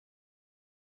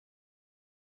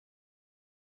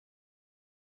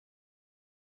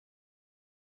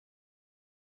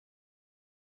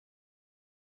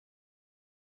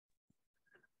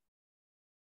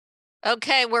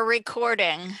Okay, we're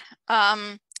recording.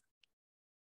 Um,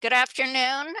 Good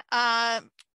afternoon.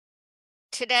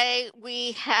 Today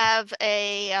we have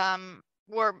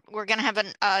we're going to have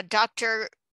Dr.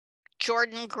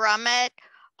 Jordan Grumet,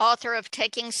 author of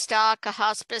Taking Stock, a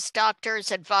hospice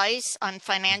doctor's advice on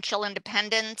financial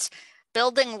independence,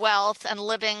 building wealth, and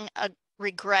living a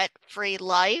regret-free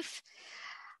life.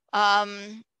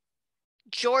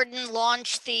 Jordan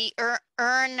launched the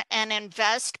Earn and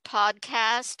Invest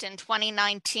podcast in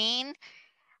 2019.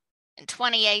 In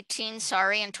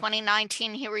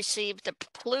 2019, he received the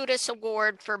Plutus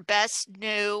Award for Best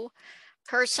New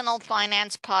Personal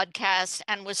Finance Podcast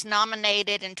and was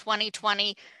nominated in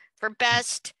 2020 for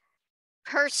Best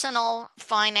Personal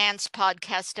Finance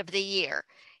Podcast of the Year.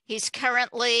 He's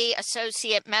currently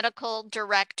Associate Medical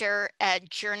Director at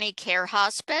Journey Care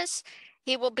Hospice.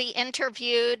 He will be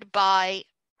interviewed by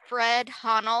Fred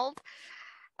Honold.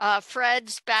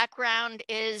 Fred's background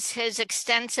is his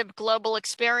extensive global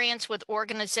experience with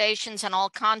organizations on all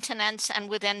continents and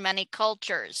within many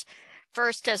cultures,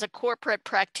 first as a corporate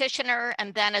practitioner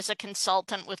and then as a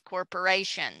consultant with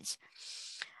corporations.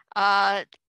 As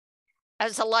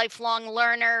a lifelong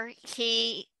learner,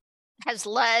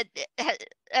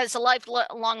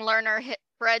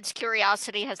 Fred's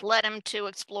curiosity has led him to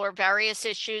explore various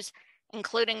issues,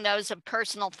 including those of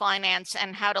personal finance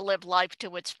and how to live life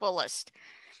to its fullest.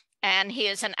 And he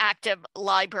is an active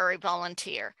library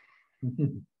volunteer.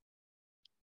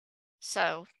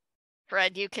 So,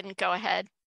 Fred, you can go ahead.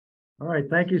 All right.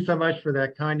 Thank you so much for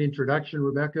that kind introduction,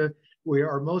 Rebecca. We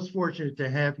are most fortunate to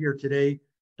have here today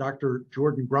Dr.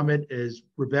 Jordan Grumet. As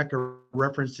Rebecca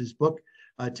referenced, his book,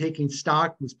 Taking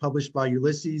Stock, was published by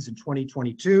Ulysses in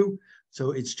 2022.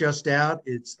 So it's just out.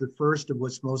 It's the first of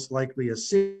what's most likely a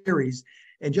series.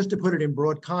 And just to put it in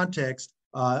broad context,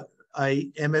 I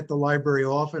am at the library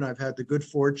often. I've had the good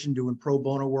fortune doing pro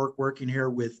bono work, working here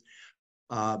with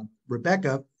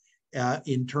Rebecca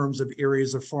in terms of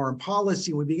areas of foreign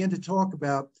policy. We began to talk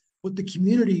about what the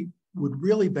community would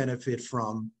really benefit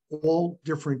from, all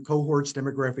different cohorts,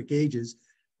 demographic ages,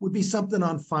 would be something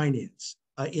on finance,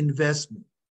 investment,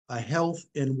 health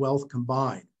and wealth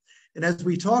combined. And as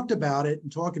we talked about it and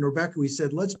talking to Rebecca, we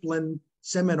said, let's blend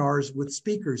seminars with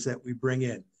speakers that we bring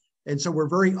in. And so we're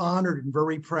very honored and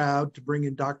very proud to bring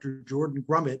in Dr. Jordan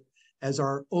Grumet as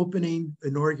our opening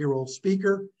inaugural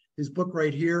speaker. His book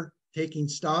right here, Taking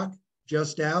Stock,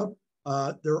 just out.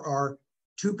 There are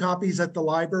 2 copies at the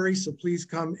library, so please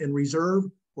come and reserve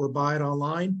or buy it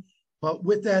online. But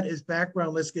with that as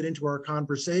background, let's get into our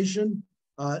conversation.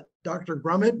 Dr.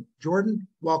 Grumet, Jordan,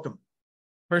 welcome.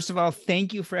 First of all,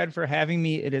 thank you, Fred, for having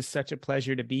me. It is such a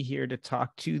pleasure to be here to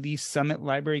talk to the Summit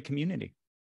Library community.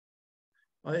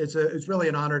 It's really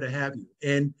an honor to have you.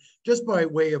 And just by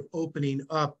way of opening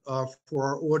up for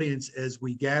our audience as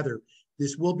we gather,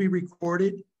 this will be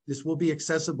recorded. This will be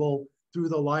accessible through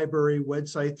the library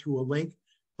website through a link.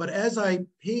 But as I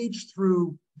page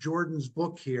through Jordan's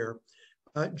book here,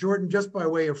 Jordan, just by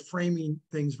way of framing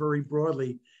things very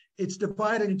broadly, it's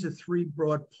divided into 3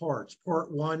 broad parts.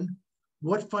 Part 1,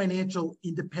 what financial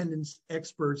independence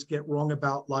experts get wrong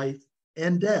about life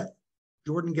and death.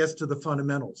 Jordan gets to the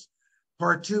fundamentals.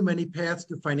 Part 2, many paths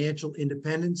to financial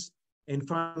independence. And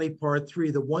finally, part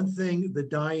 3, the one thing the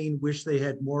dying wish they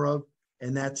had more of,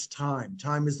 and that's time.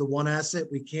 Time is the one asset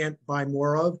we can't buy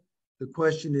more of. The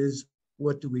question is,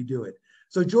 what do we do it?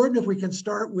 So Jordan, if we can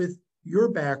start with your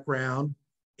background,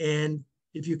 and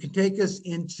if you can take us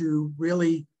into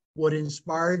really what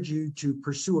inspired you to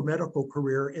pursue a medical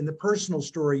career and the personal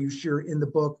story you share in the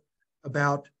book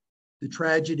about the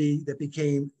tragedy that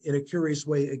became, in a curious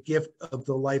way, a gift of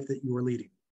the life that you were leading.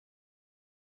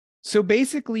 So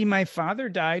basically, my father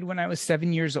died when I was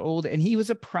 7 years old, and he was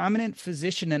a prominent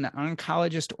physician, an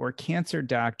oncologist or cancer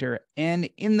doctor. And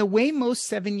in the way most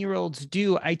 7-year-olds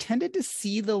do, I tended to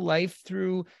see the life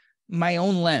through my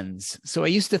own lens. So I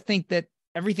used to think that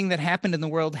everything that happened in the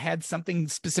world had something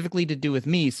specifically to do with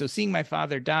me. So seeing my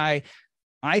father die,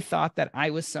 I thought that I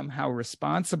was somehow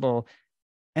responsible.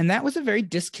 And that was a very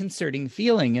disconcerting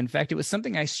feeling. In fact, it was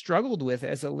something I struggled with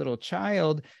as a little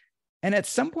child. And at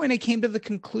some point, I came to the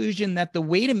conclusion that the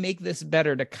way to make this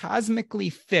better, to cosmically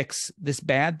fix this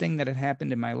bad thing that had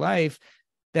happened in my life,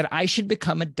 that I should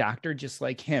become a doctor just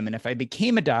like him. And if I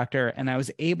became a doctor and I was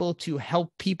able to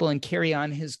help people and carry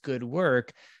on his good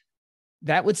work,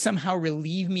 that would somehow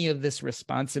relieve me of this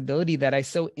responsibility that I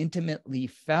so intimately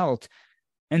felt.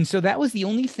 And so that was the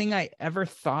only thing I ever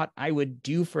thought I would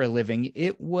do for a living.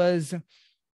 It was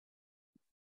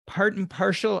part and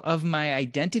parcel of my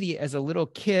identity as a little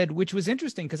kid, which was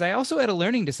interesting because I also had a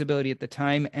learning disability at the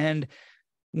time. And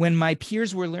When my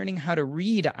peers were learning how to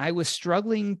read, I was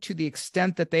struggling to the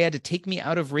extent that they had to take me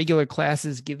out of regular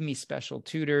classes, give me special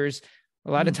tutors.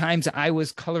 A lot of times I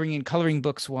was coloring in coloring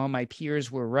books while my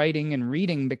peers were writing and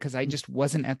reading because I just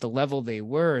wasn't at the level they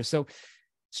were. So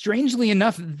strangely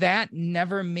enough, that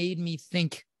never made me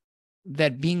think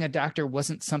that being a doctor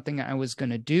wasn't something I was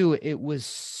going to do. It was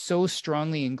so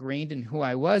strongly ingrained in who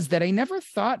I was that I never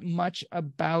thought much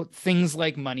about things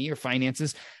like money or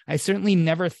finances. I certainly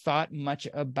never thought much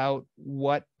about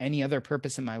what any other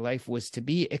purpose in my life was to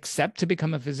be, except to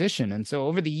become a physician. And so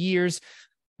over the years,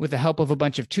 with the help of a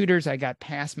bunch of tutors, I got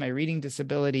past my reading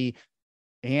disability,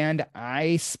 and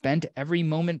I spent every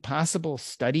moment possible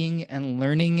studying and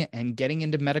learning and getting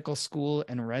into medical school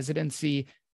and residency.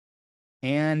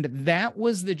 And that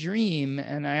was the dream.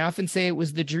 And I often say it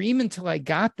was the dream until I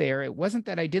got there. It wasn't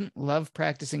that I didn't love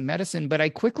practicing medicine, but I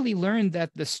quickly learned that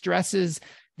the stresses,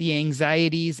 the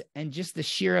anxieties, and just the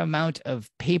sheer amount of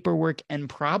paperwork and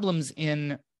problems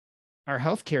in our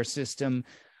healthcare system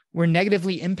were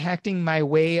negatively impacting my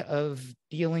way of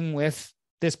dealing with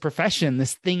this profession,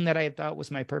 this thing that I had thought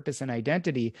was my purpose and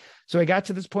identity. So I got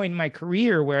to this point in my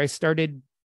career where I started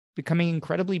becoming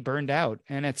incredibly burned out.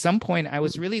 And at some point, I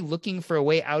was really looking for a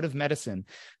way out of medicine.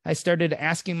 I started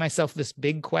asking myself this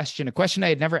big question, a question I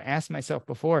had never asked myself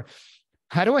before.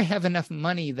 How do I have enough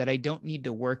money that I don't need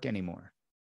to work anymore?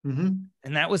 And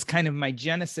that was kind of my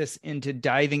genesis into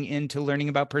diving into learning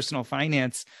about personal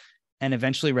finance and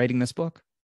eventually writing this book.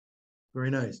 Very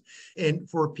nice. And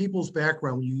for people's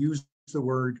background, when you use the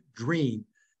word dream,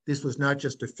 this was not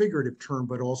just a figurative term,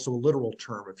 but also a literal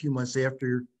term. A few months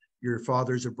after your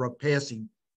father's abrupt passing,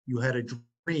 you had a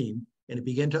dream, and it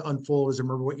began to unfold. As I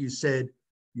remember what you said,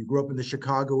 you grew up in the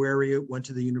Chicago area, went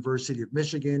to the University of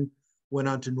Michigan, went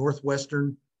on to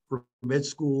Northwestern for med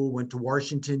school, went to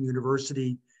Washington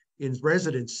University in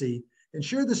residency, and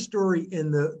share the story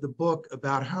in the book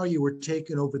about how you were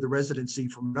taken over the residency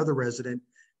from another resident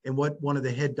and what one of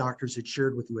the head doctors had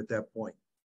shared with you at that point.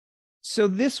 So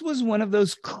this was one of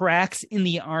those cracks in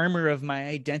the armor of my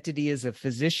identity as a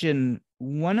physician.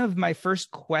 One of my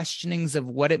first questionings of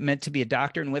what it meant to be a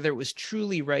doctor and whether it was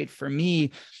truly right for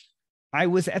me, I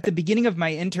was at the beginning of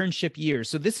my internship year.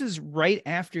 So this is right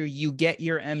after you get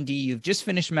your MD. You've just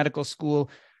finished medical school.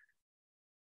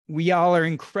 We all are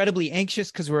incredibly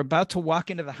anxious because we're about to walk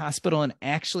into the hospital and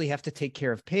actually have to take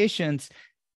care of patients.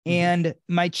 And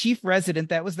my chief resident,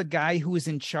 that was the guy who was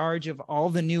in charge of all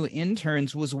the new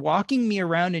interns, was walking me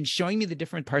around and showing me the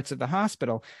different parts of the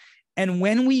hospital. And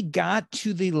when we got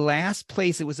to the last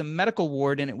place, it was a medical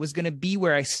ward, and it was going to be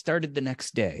where I started the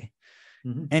next day.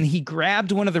 And he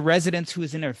grabbed one of the residents who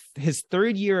was in his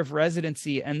third year of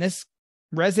residency. And this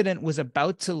resident was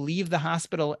about to leave the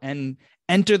hospital and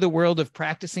enter the world of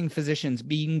practicing physicians,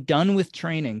 being done with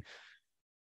training.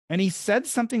 And he said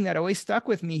something that always stuck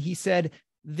with me. He said,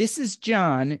 "This is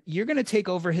John. You're going to take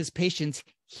over his patients.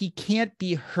 He can't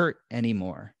be hurt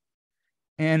anymore."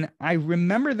 And I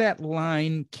remember that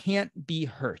line, "can't be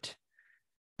hurt."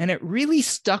 And it really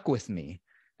stuck with me.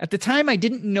 At the time, I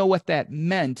didn't know what that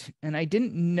meant, and I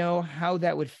didn't know how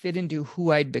that would fit into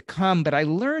who I'd become. But I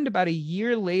learned about a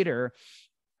year later,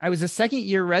 I was a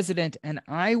second-year resident, and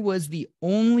I was the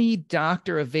only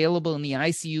doctor available in the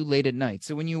ICU late at night.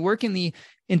 So when you work in the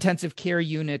intensive care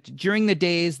unit, during the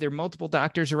days, there are multiple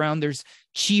doctors around. There's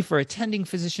chief or attending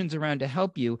physicians around to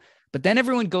help you. But then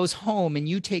everyone goes home and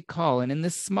you take call. And in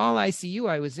this small ICU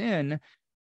I was in,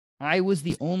 I was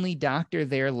the only doctor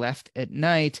there left at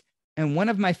night. And one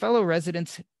of my fellow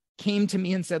residents came to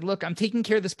me and said, "Look, I'm taking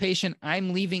care of this patient.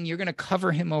 I'm leaving. You're going to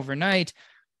cover him overnight.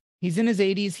 He's in his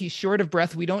 80s. He's short of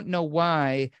breath. We don't know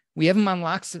why. We have him on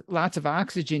lots of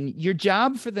oxygen. Your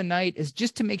job for the night is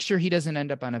just to make sure he doesn't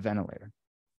end up on a ventilator."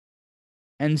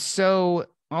 And so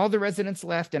all the residents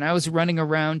left, and I was running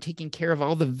around taking care of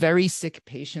all the very sick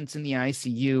patients in the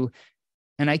ICU.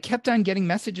 And I kept on getting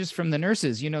messages from the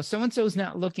nurses, so-and-so is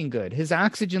not looking good. His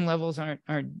oxygen levels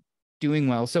aren't doing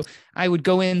well. So I would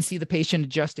go in, see the patient,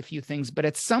 adjust a few things. But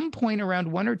at some point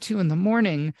around 1 or 2 in the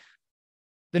morning,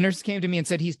 the nurse came to me and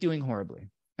said, "He's doing horribly."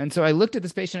 And so I looked at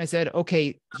this patient. I said,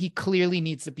 "Okay, he clearly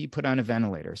needs to be put on a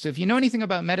ventilator." So if you know anything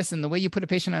about medicine, the way you put a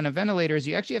patient on a ventilator is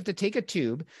you actually have to take a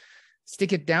tube,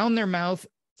 stick it down their mouth,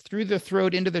 through the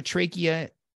throat, into the trachea,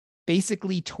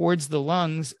 basically towards the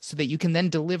lungs, so that you can then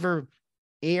deliver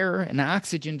air and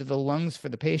oxygen to the lungs for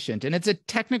the patient. And it's a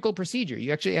technical procedure.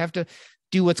 You actually have to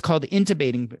do what's called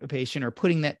intubating a patient, or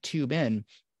putting that tube in.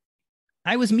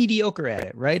 I was mediocre at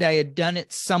it, right? I had done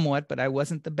it somewhat, but I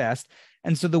wasn't the best.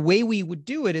 And so the way we would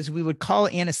do it is we would call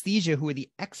anesthesia, who are the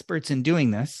experts in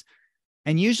doing this.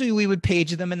 And usually we would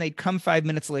page them and they'd come 5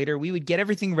 minutes later. We would get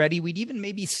everything ready. We'd even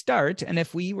maybe start. And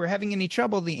if we were having any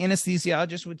trouble, the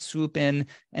anesthesiologist would swoop in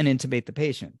and intubate the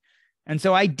patient. And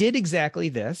so I did exactly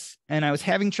this. And I was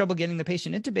having trouble getting the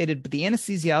patient intubated, but the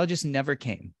anesthesiologist never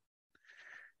came.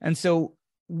 And so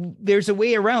there's a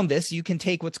way around this. You can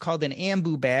take what's called an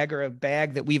ambu bag, or a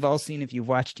bag that we've all seen if you've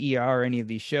watched ER or any of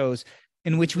these shows,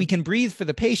 in which we can breathe for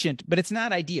the patient, but it's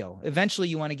not ideal. Eventually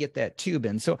you want to get that tube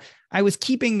in. So I was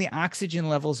keeping the oxygen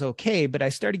levels okay, but I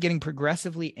started getting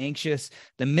progressively anxious.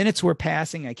 The minutes were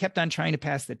passing. I kept on trying to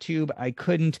pass the tube. I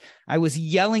couldn't. I was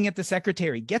yelling at the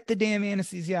secretary, get the damn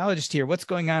anesthesiologist here. What's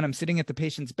going on? I'm sitting at the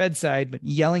patient's bedside, but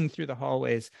yelling through the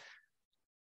hallways.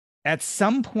 At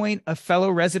some point, a fellow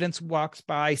resident walks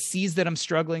by, sees that I'm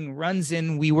struggling, runs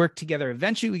in. We work together.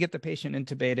 Eventually we get the patient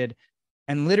intubated.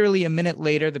 And literally a minute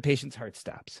later, the patient's heart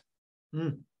stops.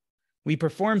 We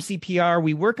perform CPR.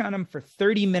 We work on him for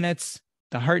 30 minutes.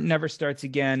 The heart never starts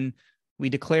again. We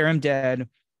declare him dead.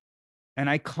 And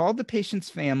I called the patient's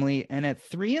family. And at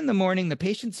 3 a.m, the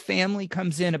patient's family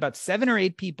comes in, about 7 or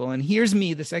 8 people. And here's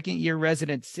me, the second-year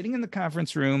resident, sitting in the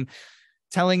conference room,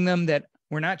 telling them that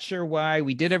we're not sure why.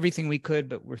 We did everything we could,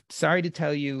 but we're sorry to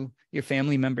tell you your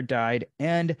family member died.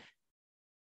 And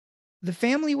the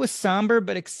family was somber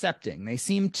but accepting. They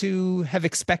seemed to have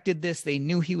expected this. They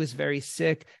knew he was very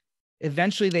sick.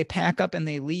 Eventually, they pack up and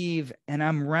they leave. And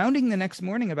I'm rounding the next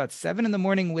morning, about 7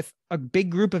 a.m, with a big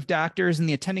group of doctors and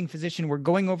the attending physician. We're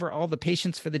going over all the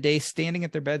patients for the day, standing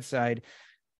at their bedside.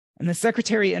 And the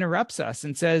secretary interrupts us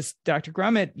and says, Dr.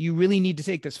 Grumet, you really need to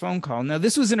take this phone call. Now,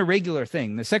 this was an irregular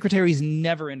thing. The secretaries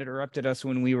never interrupted us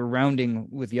when we were rounding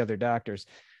with the other doctors.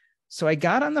 So I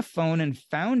got on the phone and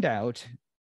found out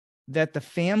that the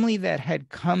family that had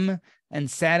come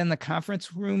and sat in the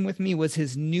conference room with me was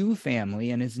his new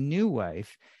family and his new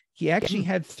wife. He actually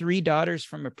had 3 daughters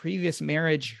from a previous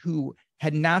marriage who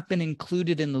had not been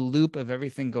included in the loop of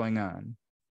everything going on.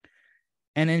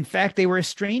 And in fact, they were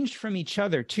estranged from each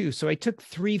other too. So I took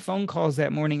 3 phone calls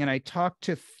that morning and I talked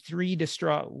to 3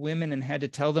 distraught women and had to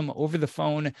tell them over the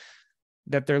phone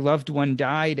that their loved one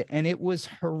died. And it was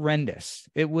horrendous.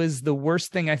 It was the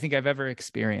worst thing I think I've ever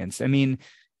experienced. I mean,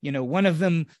 you know, one of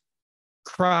them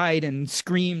cried and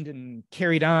screamed and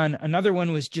carried on. Another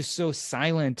one was just so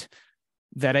silent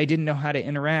that I didn't know how to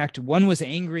interact. One was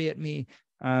angry at me.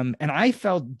 And I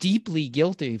felt deeply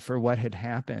guilty for what had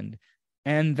happened.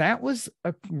 And that was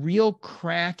a real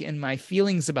crack in my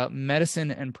feelings about medicine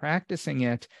and practicing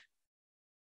it.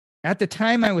 At the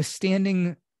time I was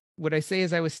standing, what I say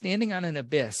is I was standing on an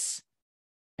abyss.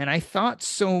 And I thought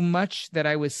so much that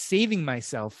I was saving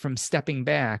myself from stepping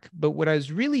back. But what I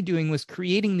was really doing was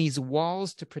creating these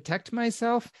walls to protect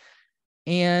myself.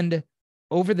 And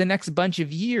over the next bunch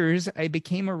of years, I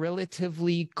became a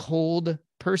relatively cold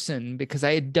person because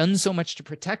I had done so much to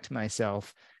protect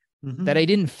myself that I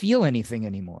didn't feel anything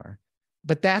anymore.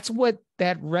 But that's what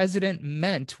that resident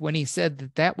meant when he said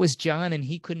that that was John and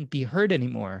he couldn't be hurt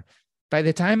anymore. By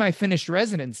the time I finished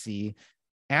residency,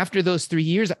 after those 3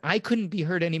 years, I couldn't be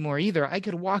hurt anymore either. I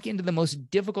could walk into the most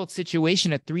difficult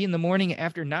situation at 3 a.m.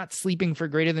 after not sleeping for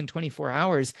greater than 24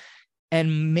 hours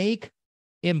and make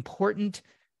important,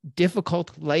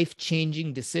 difficult,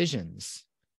 life-changing decisions.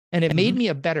 And it made me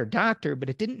a better doctor, but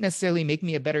it didn't necessarily make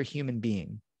me a better human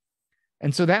being.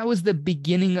 And so that was the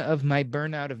beginning of my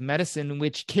burnout of medicine,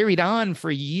 which carried on for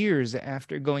years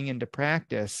after going into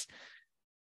practice.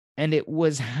 And it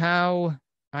was how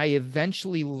I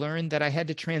eventually learned that I had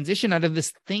to transition out of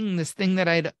this thing that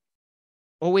I'd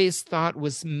always thought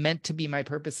was meant to be my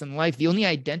purpose in life, the only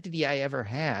identity I ever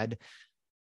had.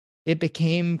 It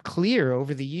became clear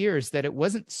over the years that it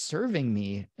wasn't serving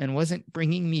me and wasn't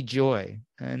bringing me joy.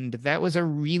 And that was a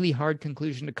really hard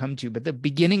conclusion to come to. But the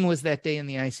beginning was that day in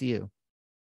the ICU.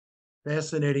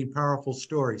 Fascinating, powerful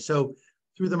story. So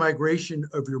through the migration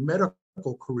of your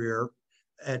medical career,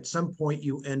 at some point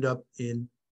you end up in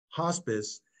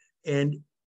hospice. And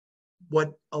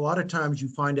what a lot of times you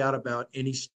find out about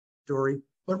any story,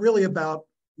 but really about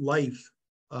life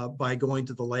by going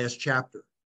to the last chapter.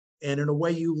 And in a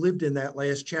way, you lived in that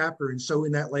last chapter. And so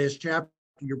in that last chapter,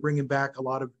 you're bringing back a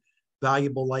lot of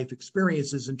valuable life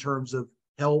experiences in terms of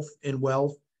health and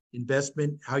wealth,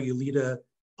 investment, how you lead a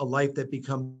life that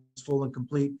becomes full and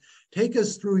complete. Take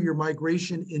us through your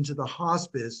migration into the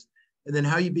hospice and then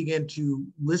how you began to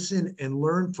listen and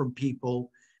learn from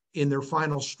people in their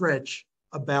final stretch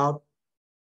about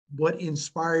what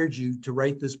inspired you to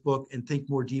write this book and think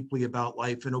more deeply about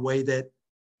life in a way that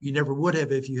you never would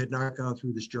have if you had not gone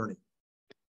through this journey.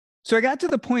 So I got to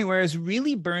the point where I was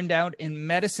really burned out in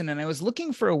medicine and I was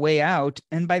looking for a way out.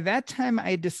 And by that time,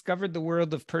 I had discovered the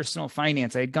world of personal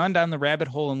finance. I had gone down the rabbit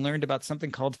hole and learned about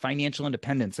something called financial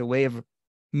independence, a way of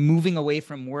moving away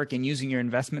from work and using your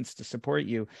investments to support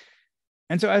you.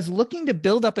 And so I was looking to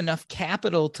build up enough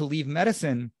capital to leave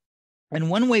medicine.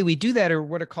 And one way we do that are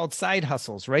what are called side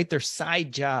hustles, right? They're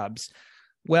side jobs.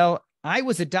 Well, I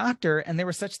was a doctor and there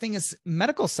were such things as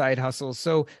medical side hustles.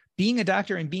 So being a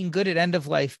doctor and being good at end of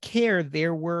life care,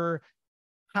 there were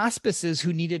hospices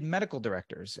who needed medical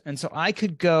directors. And so I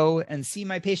could go and see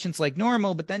my patients like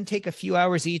normal, but then take a few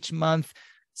hours each month,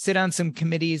 sit on some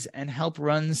committees and help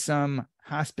run some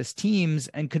hospice teams,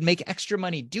 and could make extra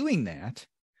money doing that.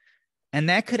 And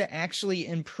that could actually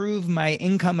improve my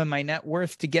income and my net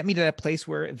worth to get me to that place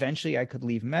where eventually I could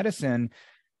leave medicine.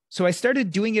 So I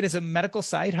started doing it as a medical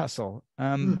side hustle,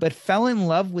 but fell in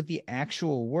love with the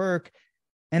actual work.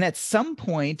 And at some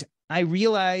point, I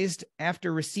realized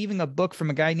after receiving a book from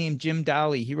a guy named Jim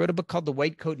Dolly, he wrote a book called The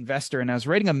White Coat Investor. And I was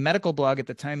writing a medical blog at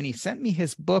the time, and he sent me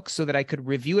his book so that I could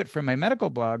review it for my medical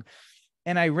blog.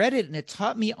 And I read it, and it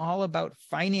taught me all about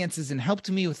finances and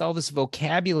helped me with all this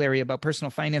vocabulary about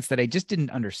personal finance that I just didn't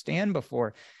understand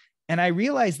before. And I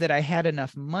realized that I had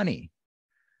enough money.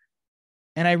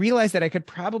 And I realized that I could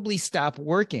probably stop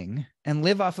working and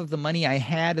live off of the money I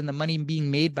had and the money being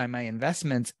made by my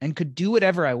investments, and could do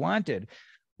whatever I wanted,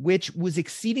 which was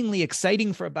exceedingly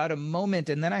exciting for about a moment.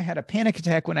 And then I had a panic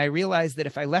attack when I realized that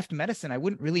if I left medicine, I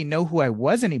wouldn't really know who I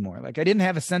was anymore. Like I didn't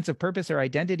have a sense of purpose or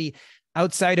identity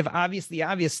outside of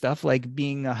obvious stuff like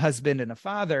being a husband and a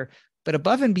father. But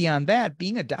above and beyond that,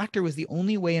 being a doctor was the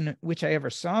only way in which I ever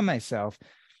saw myself.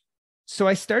 So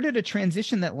I started a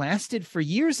transition that lasted for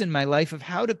years in my life of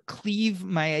how to cleave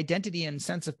my identity and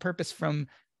sense of purpose from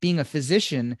being a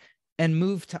physician and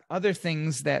move to other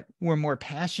things that were more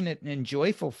passionate and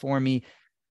joyful for me.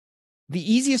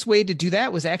 The easiest way to do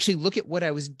that was actually look at what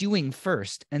I was doing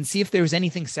first and see if there was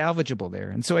anything salvageable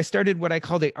there. And so I started what I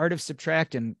call the art of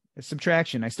subtraction.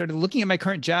 I started looking at my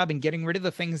current job and getting rid of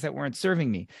the things that weren't serving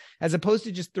me, as opposed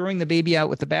to just throwing the baby out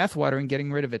with the bathwater and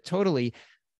getting rid of it totally.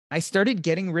 I started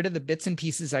getting rid of the bits and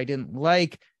pieces I didn't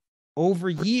like. Over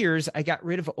years, I got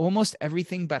rid of almost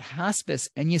everything but hospice.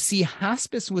 And you see,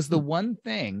 hospice was the one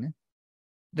thing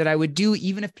that I would do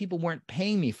even if people weren't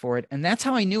paying me for it. And that's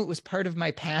how I knew it was part of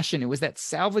my passion. It was that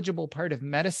salvageable part of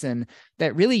medicine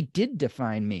that really did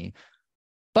define me.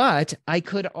 But I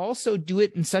could also do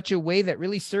it in such a way that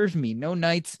really served me. No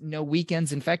nights, no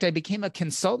weekends. In fact, I became a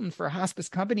consultant for a hospice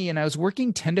company, and I was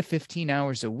working 10 to 15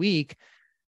 hours a week.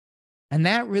 And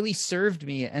that really served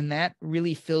me, and that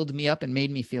really filled me up and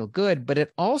made me feel good. But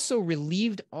it also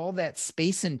relieved all that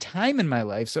space and time in my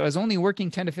life. So I was only working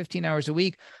 10 to 15 hours a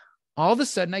week. All of a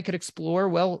sudden, I could explore,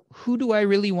 well, who do I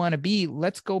really want to be?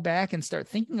 Let's go back and start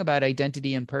thinking about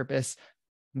identity and purpose.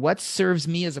 What serves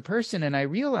me as a person? And I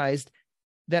realized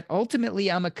that ultimately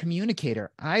I'm a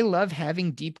communicator. I love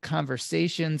having deep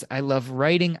conversations. I love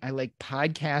writing. I like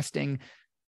podcasting.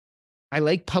 I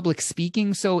like public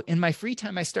speaking. So in my free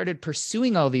time, I started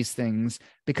pursuing all these things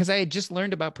because I had just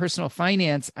learned about personal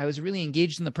finance. I was really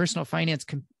engaged in the personal finance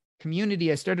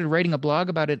community. I started writing a blog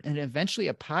about it and eventually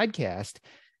a podcast.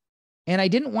 And I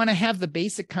didn't want to have the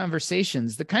basic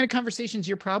conversations, the kind of conversations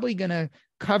you're probably going to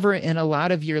cover in a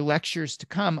lot of your lectures to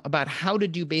come about how to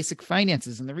do basic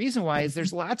finances. And the reason why is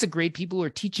there's lots of great people who are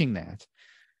teaching that.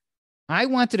 I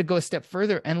wanted to go a step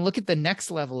further and look at the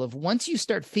next level of once you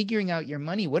start figuring out your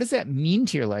money, what does that mean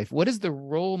to your life? What is the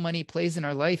role money plays in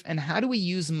our life? And how do we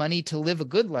use money to live a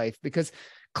good life? Because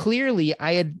clearly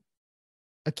I had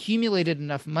accumulated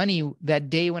enough money that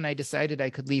day when I decided I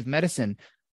could leave medicine,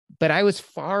 but I was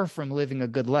far from living a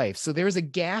good life. So there was a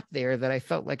gap there that I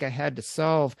felt like I had to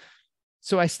solve.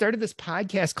 So I started this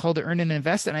podcast called Earn and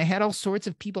Invest, and I had all sorts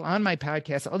of people on my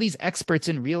podcast, all these experts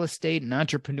in real estate and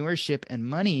entrepreneurship and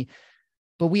money.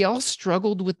 But we all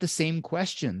struggled with the same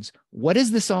questions. What does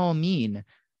this all mean?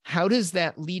 How does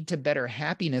that lead to better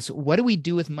happiness? What do we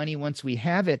do with money once we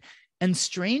have it? And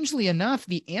strangely enough,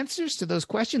 the answers to those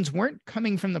questions weren't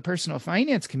coming from the personal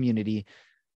finance community.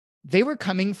 They were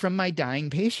coming from my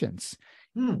dying patients.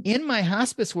 In my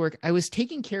hospice work, I was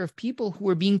taking care of people who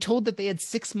were being told that they had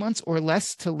 6 months or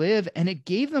less to live, and it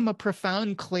gave them a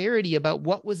profound clarity about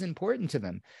what was important to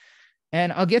them.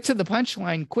 And I'll get to the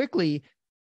punchline quickly.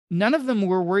 None of them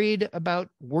were worried about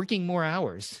working more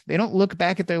hours. They don't look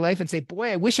back at their life and say,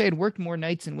 boy, I wish I had worked more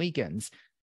nights and weekends.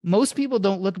 Most people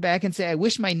don't look back and say, I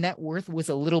wish my net worth was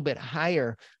a little bit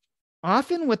higher.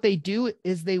 Often what they do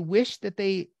is they wish that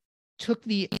they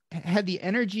had the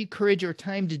energy, courage, or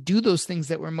time to do those things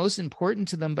that were most important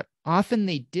to them, but often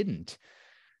they didn't.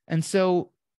 And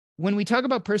so when we talk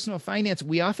about personal finance,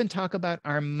 we often talk about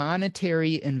our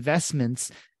monetary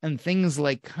investments and things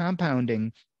like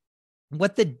compounding.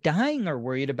 What the dying are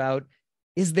worried about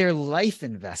is their life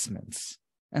investments.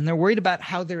 And they're worried about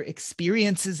how their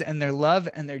experiences and their love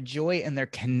and their joy and their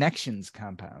connections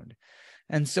compound.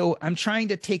 And so I'm trying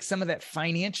to take some of that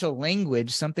financial language,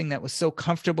 something that was so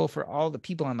comfortable for all the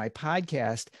people on my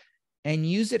podcast, and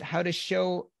use it how to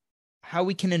show how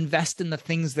we can invest in the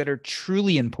things that are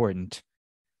truly important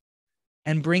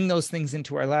and bring those things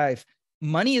into our life.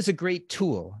 Money is a great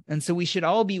tool. And so we should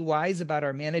all be wise about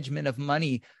our management of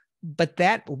money, but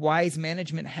that wise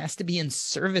management has to be in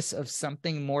service of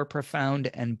something more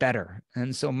profound and better.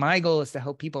 And so my goal is to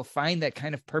help people find that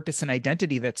kind of purpose and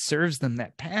identity that serves them,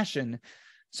 that passion,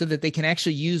 so that they can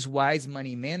actually use wise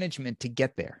money management to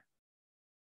get there.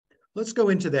 Let's go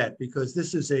into that, because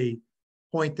this is a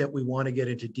point that we want to get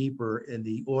into deeper and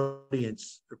the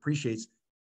audience appreciates.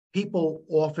 People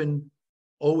often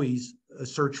always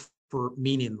search for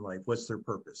meaning in life. What's their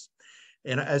purpose?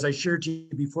 And as I shared to you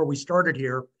before we started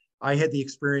here, I had the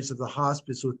experience of the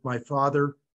hospice with my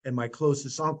father and my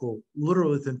closest uncle,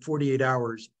 literally within 48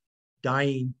 hours,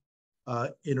 dying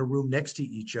in a room next to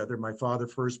each other. My father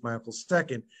first, my uncle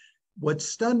second. What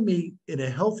stunned me in a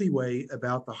healthy way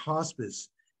about the hospice,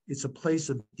 it's a place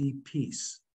of deep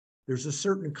peace. There's a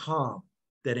certain calm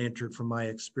that entered from my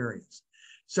experience.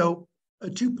 So a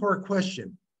two-part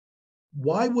question.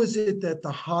 Why was it that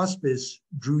the hospice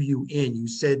drew you in? You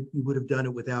said you would have done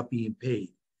it without being paid.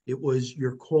 It was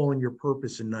your call and your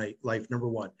purpose in life, number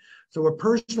one. So a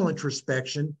personal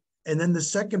introspection. And then the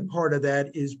second part of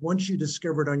that is, once you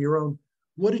discovered on your own,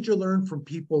 what did you learn from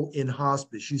people in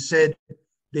hospice? You said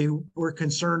they were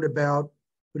concerned about,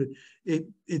 but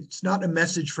it's not a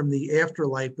message from the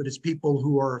afterlife, but it's people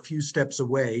who are a few steps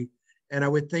away. And I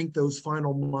would think those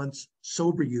final months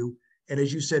sober you. And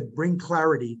as you said, bring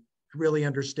clarity to really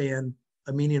understand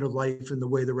a meaning of life in the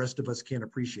way the rest of us can't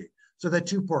appreciate. So that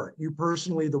two-part, you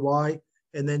personally, the why,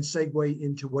 and then segue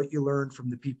into what you learned from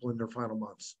the people in their final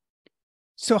months.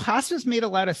 So hospice made a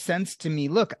lot of sense to me.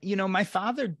 Look, my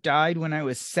father died when I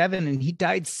was 7, and he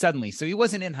died suddenly. So he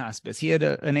wasn't in hospice. He had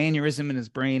an aneurysm in his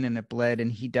brain and it bled,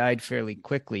 and he died fairly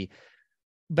quickly.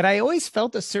 But I always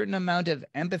felt a certain amount of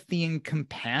empathy and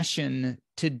compassion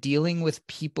to dealing with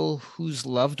people whose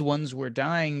loved ones were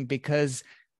dying, because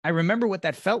I remember what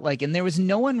that felt like. And there was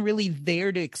no one really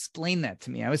there to explain that to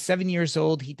me. I was 7 years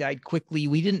old. He died quickly.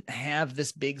 We didn't have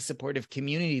this big supportive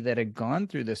community that had gone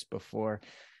through this before.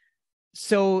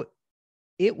 So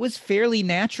it was fairly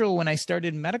natural when I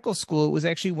started medical school. It was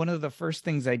actually one of the first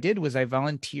things I did was I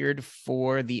volunteered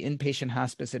for the inpatient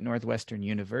hospice at Northwestern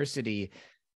University.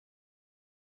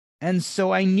 And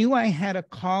so I knew I had a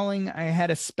calling. I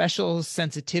had a special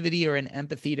sensitivity or an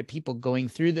empathy to people going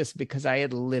through this because I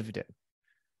had lived it.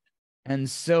 And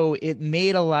so it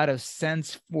made a lot of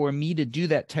sense for me to do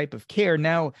that type of care.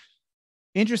 Now,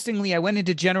 interestingly, I went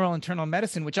into general internal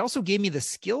medicine, which also gave me the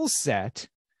skill set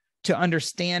to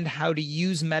understand how to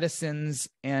use medicines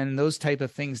and those type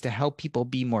of things to help people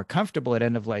be more comfortable at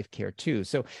end-of-life care too.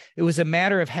 So it was a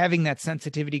matter of having that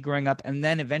sensitivity growing up and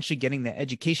then eventually getting the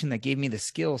education that gave me the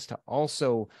skills to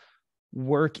also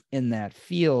work in that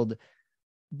field.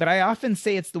 But I often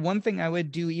say it's the one thing I would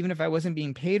do even if I wasn't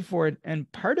being paid for it. And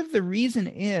part of the reason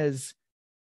is,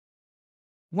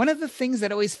 one of the things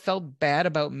that always felt bad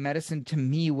about medicine to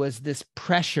me was this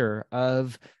pressure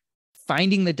of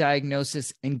finding the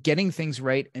diagnosis and getting things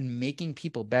right and making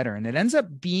people better. And it ends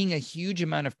up being a huge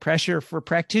amount of pressure for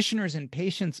practitioners and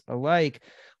patients alike.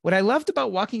 What I loved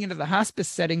about walking into the hospice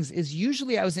settings is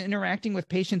usually I was interacting with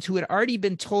patients who had already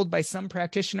been told by some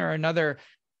practitioner or another,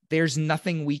 there's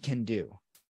nothing we can do.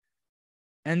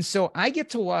 And so I get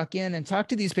to walk in and talk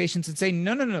to these patients and say,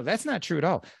 no, that's not true at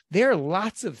all. There are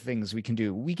lots of things we can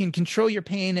do. We can control your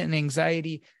pain and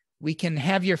anxiety. We can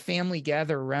have your family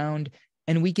gather around,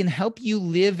 and we can help you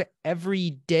live every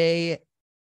day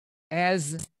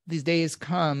as these days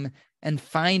come and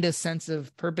find a sense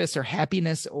of purpose or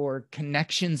happiness or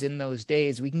connections in those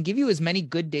days. We can give you as many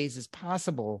good days as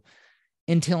possible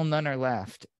until none are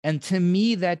left. And to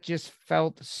me, that just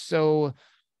felt so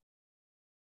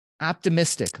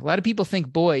optimistic. A lot of people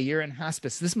think, boy, you're in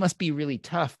hospice, this must be really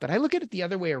tough. But I look at it the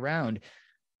other way around.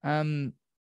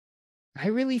 I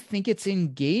really think it's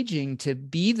engaging to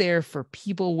be there for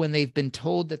people when they've been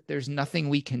told that there's nothing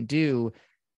we can do,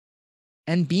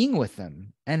 and being with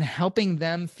them and helping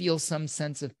them feel some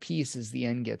sense of peace as the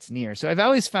end gets near. So I've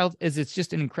always felt as it's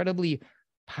just an incredibly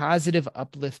positive,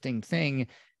 uplifting thing.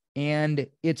 And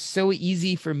it's so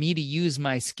easy for me to use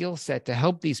my skill set to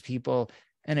help these people.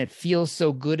 and it feels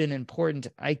so good and important.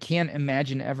 I can't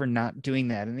imagine ever not doing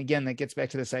that. And again, that gets back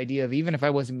to this idea of even if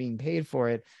I wasn't being paid for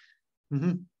it,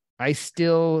 I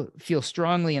still feel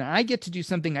strongly, and I get to do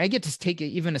something. I get to take it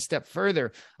even a step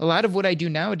further. A lot of what I do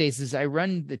nowadays is I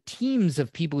run the teams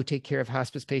of people who take care of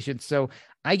hospice patients. So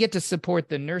I get to support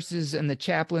the nurses and the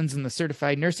chaplains and the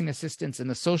certified nursing assistants and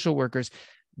the social workers.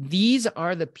 These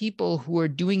are the people who are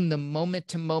doing the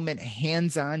moment-to-moment,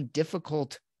 hands-on,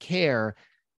 difficult care.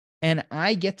 And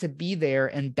I get to be there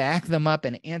and back them up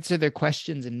and answer their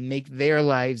questions and make their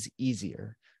lives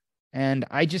easier. And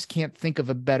I just can't think of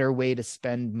a better way to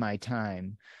spend my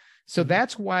time. So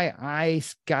that's why I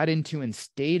got into and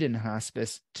stayed in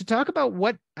hospice, to talk about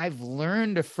what I've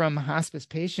learned from hospice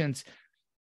patients.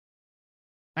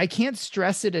 I can't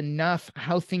stress it enough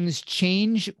how things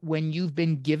change when you've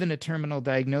been given a terminal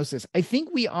diagnosis. I think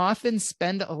we often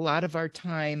spend a lot of our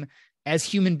time as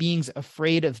human beings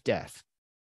afraid of death.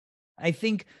 I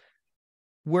think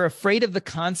we're afraid of the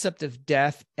concept of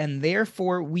death, and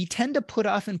therefore we tend to put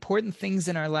off important things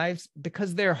in our lives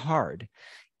because they're hard.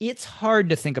 It's hard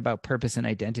to think about purpose and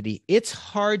identity. It's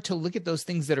hard to look at those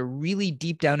things that are really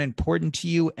deep down important to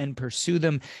you and pursue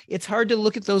them. It's hard to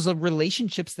look at those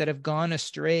relationships that have gone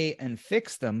astray and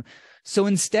fix them. So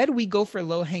instead, we go for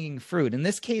low-hanging fruit. In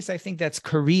this case, I think that's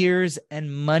careers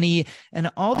and money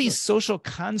and all these social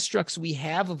constructs we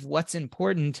have of what's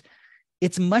important.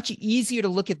 It's much easier to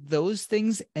look at those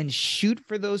things and shoot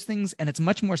for those things, and it's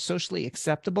much more socially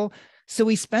acceptable. So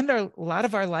we spend a lot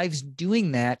of our lives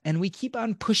doing that, and we keep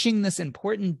on pushing this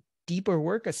important, deeper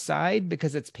work aside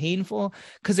because it's painful,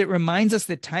 because it reminds us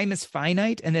that time is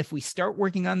finite, and if we start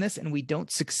working on this and we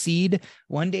don't succeed,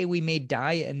 one day we may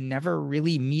die and never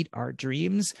really meet our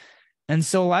dreams. And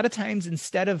so a lot of times,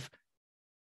 instead of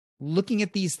looking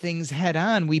at these things head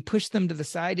on, we push them to the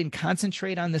side and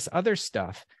concentrate on this other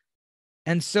stuff.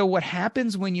 And so what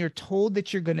happens when you're told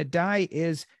that you're going to die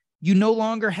is you no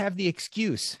longer have the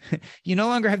excuse. You no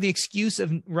longer have the excuse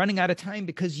of running out of time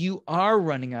because you are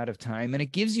running out of time. And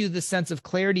it gives you the sense of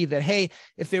clarity that, hey,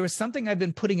 if there was something I've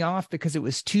been putting off because it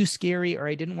was too scary or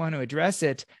I didn't want to address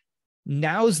it,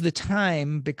 now's the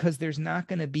time because there's not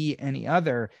going to be any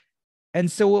other. And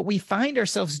so what we find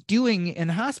ourselves doing in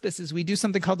hospice is we do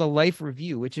something called a life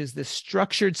review, which is this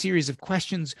structured series of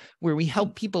questions where we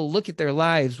help people look at their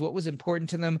lives, what was important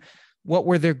to them, what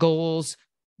were their goals,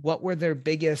 what were their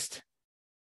biggest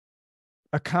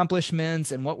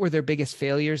accomplishments, and what were their biggest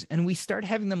failures. And we start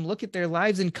having them look at their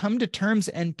lives and come to terms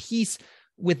and peace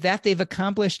with that they've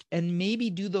accomplished, and maybe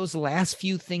do those last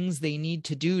few things they need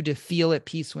to do to feel at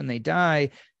peace when they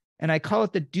die. And I call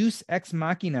it the deus ex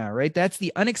machina, right? That's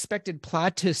the unexpected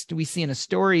plot twist we see in a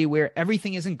story where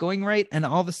everything isn't going right, and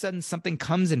all of a sudden something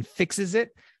comes and fixes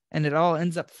it, and it all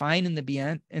ends up fine in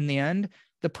the end.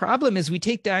 The problem is we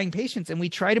take dying patients and we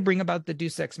try to bring about the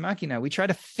deus ex machina. We try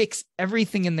to fix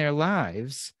everything in their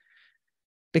lives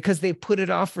because they put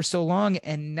it off for so long,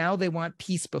 and now they want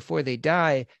peace before they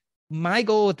die. My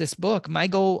goal with this book, my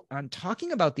goal on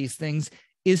talking about these things,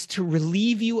 is to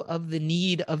relieve you of the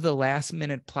need of the last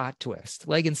minute plot twist.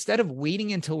 Like, instead of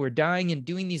waiting until we're dying and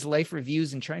doing these life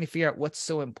reviews and trying to figure out what's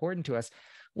so important to us,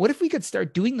 what if we could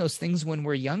start doing those things when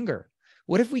we're younger?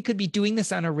 What if we could be doing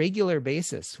this on a regular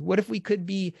basis? What if we could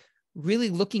be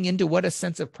really looking into what a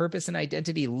sense of purpose and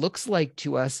identity looks like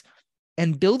to us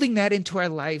and building that into our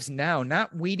lives now,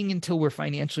 not waiting until we're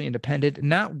financially independent,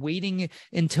 not waiting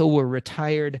until we're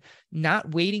retired,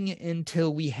 not waiting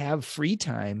until we have free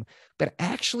time, but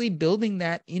actually building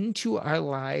that into our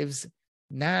lives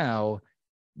now.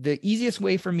 The easiest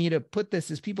way for me to put this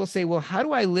is people say, well, how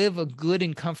do I live a good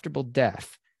and comfortable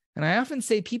death? And I often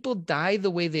say people die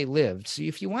the way they lived. So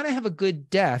if you want to have a good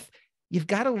death, you've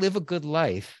got to live a good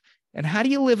life. And how do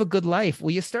you live a good life?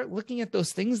 Well, you start looking at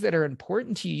those things that are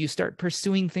important to you. You start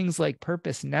pursuing things like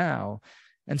purpose now.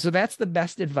 And so that's the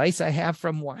best advice I have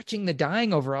from watching the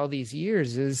dying over all these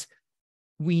years is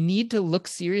we need to look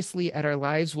seriously at our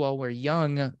lives while we're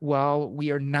young, while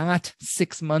we are not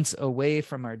 6 months away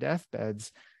from our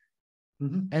deathbeds,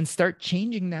 and start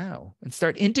changing now and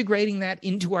start integrating that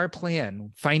into our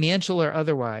plan, financial or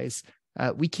otherwise.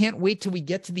 We can't wait till we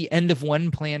get to the end of one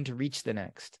plan to reach the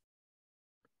next.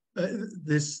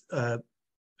 This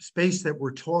space that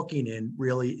we're talking in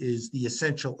really is the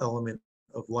essential element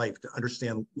of life, to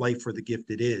understand life for the gift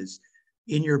it is.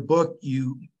 In your book,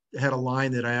 you had a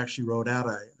line that I actually wrote out.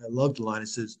 I loved the line. It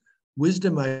says,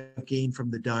 "Wisdom I gained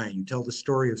from the dying." You tell the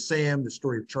story of Sam, the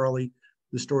story of Charlie,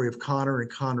 the story of Connor and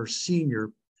Connor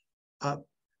Sr.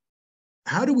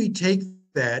 How do we take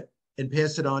that and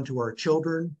pass it on to our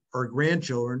children, our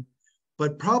grandchildren,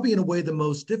 but probably in a way the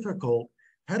most difficult,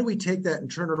 how do we take that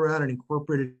and turn it around and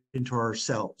incorporate it into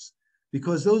ourselves?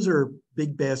 Because those are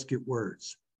big basket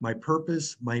words. My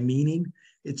purpose, my meaning.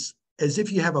 It's as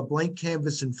if you have a blank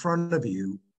canvas in front of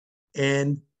you,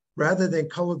 and rather than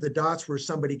color the dots where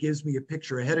somebody gives me a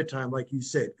picture ahead of time, like you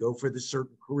said, go for this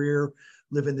certain career,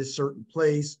 live in this certain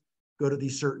place, go to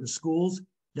these certain schools.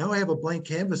 Now I have a blank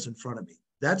canvas in front of me.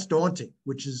 That's daunting,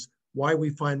 which is why we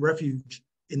find refuge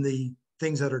in the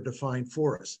things that are defined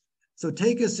for us. So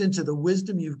take us into the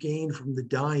wisdom you've gained from the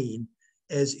dying,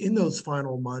 as in those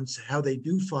final months, how they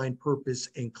do find purpose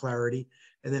and clarity,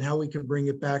 and then how we can bring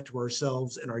it back to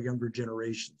ourselves and our younger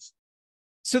generations.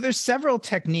 So there's several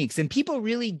techniques, and people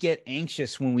really get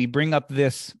anxious when we bring up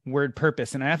this word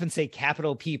purpose. And I often say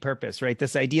capital P purpose, right?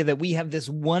 This idea that we have this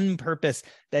one purpose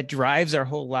that drives our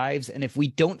whole lives. And if we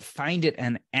don't find it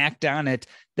and act on it,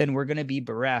 then we're going to be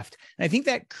bereft. And I think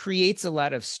that creates a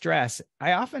lot of stress.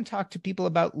 I often talk to people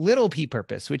about little p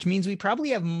purpose, which means we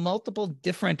probably have multiple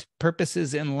different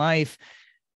purposes in life.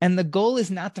 And the goal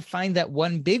is not to find that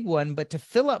one big one, but to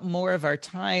fill up more of our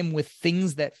time with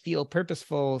things that feel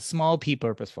purposeful, small p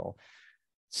purposeful.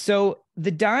 So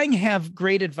the dying have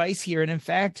great advice here. And in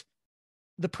fact,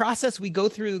 the process we go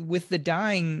through with the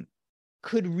dying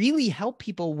could really help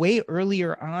people way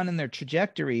earlier on in their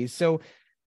trajectories. So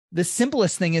the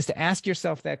simplest thing is to ask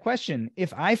yourself that question.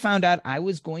 If I found out I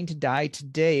was going to die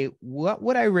today, what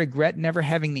would I regret never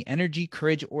having the energy,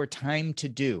 courage, or time to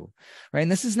do? Right?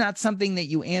 And this is not something that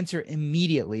you answer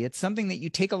immediately. It's something that you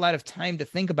take a lot of time to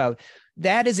think about.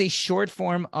 That is a short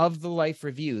form of the life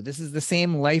review. This is the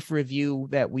same life review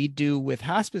that we do with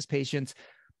hospice patients.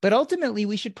 But ultimately,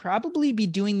 we should probably be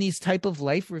doing these type of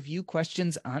life review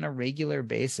questions on a regular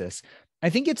basis. I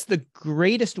think it's the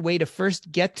greatest way to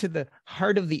first get to the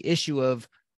heart of the issue of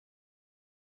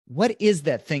what is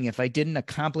that thing if I didn't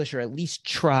accomplish or at least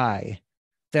try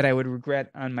that I would regret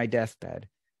on my deathbed?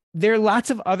 There are lots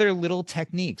of other little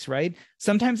techniques, right?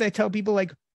 Sometimes I tell people,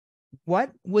 like,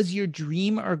 what was your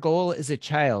dream or goal as a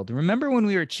child? Remember when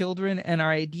we were children and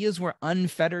our ideas were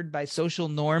unfettered by social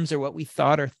norms or what we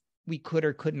thought or we could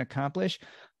or couldn't accomplish?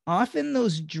 Often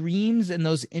those dreams and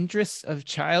those interests of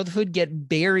childhood get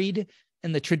buried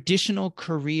in the traditional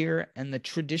career and the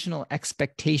traditional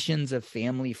expectations of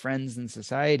family, friends, and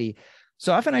society.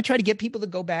 So often I try to get people to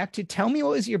go back to, tell me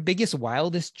what was your biggest,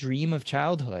 wildest dream of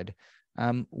childhood?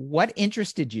 What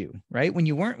interested you, right? When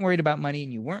you weren't worried about money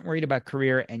and you weren't worried about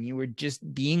career and you were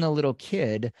just being a little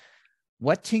kid,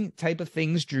 what type of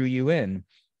things drew you in?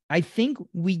 I think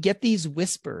we get these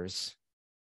whispers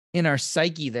in our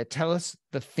psyche that tell us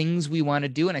the things we want to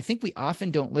do. And I think we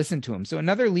often don't listen to them. So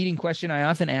another leading question I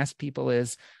often ask people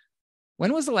is,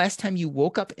 when was the last time you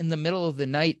woke up in the middle of the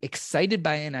night excited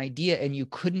by an idea and you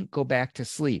couldn't go back to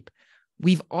sleep?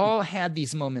 We've all had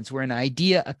these moments where an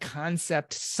idea, a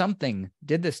concept, something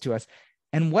did this to us.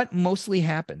 And what mostly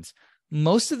happens?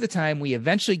 Most of the time, we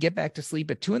eventually get back to sleep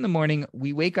at 2 a.m.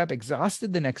 We wake up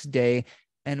exhausted the next day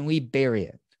and we bury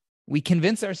it. We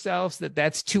convince ourselves that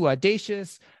that's too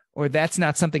audacious, or that's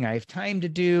not something I have time to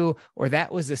do, or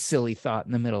that was a silly thought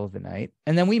in the middle of the night.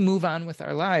 And then we move on with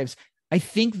our lives. I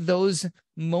think those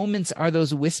moments are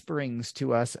those whisperings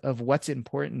to us of what's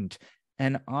important.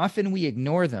 And often we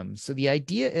ignore them. So the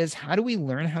idea is, how do we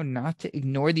learn how not to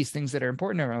ignore these things that are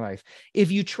important in our life?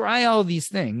 If you try all these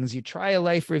things, you try a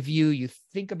life review, you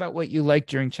think about what you liked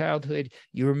during childhood,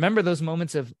 you remember those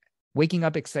moments of waking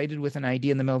up excited with an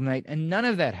idea in the middle of the night, and none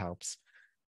of that helps,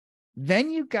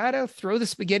 then you got to throw the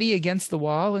spaghetti against the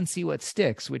wall and see what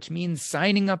sticks, which means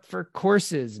signing up for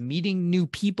courses, meeting new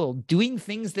people, doing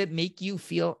things that make you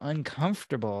feel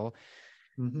uncomfortable,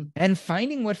 and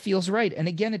finding what feels right. And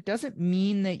again, it doesn't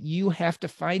mean that you have to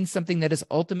find something that is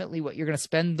ultimately what you're going to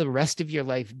spend the rest of your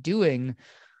life doing.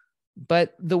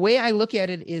 But the way I look at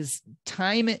it is,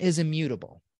 time is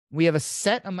immutable. We have a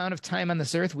set amount of time on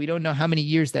this earth. We don't know how many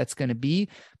years that's going to be,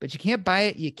 but you can't buy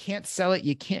it. You can't sell it.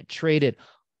 You can't trade it.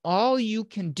 All you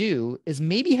can do is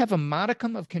maybe have a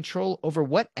modicum of control over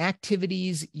what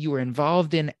activities you are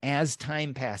involved in as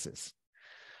time passes.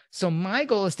 So my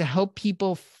goal is to help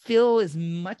people fill as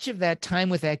much of that time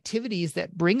with activities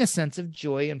that bring a sense of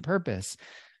joy and purpose.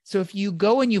 So if you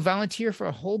go and you volunteer for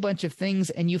a whole bunch of things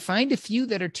and you find a few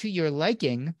that are to your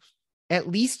liking, at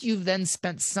least you've then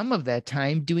spent some of that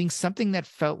time doing something that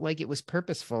felt like it was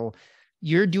purposeful.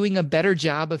 You're doing a better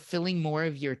job of filling more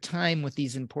of your time with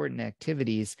these important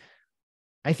activities.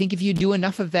 I think if you do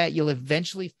enough of that, you'll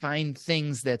eventually find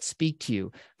things that speak to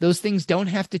you. Those things don't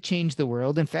have to change the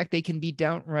world. In fact, they can be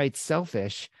downright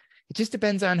selfish. It just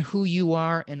depends on who you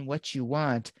are and what you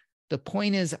want. The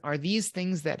point is, are these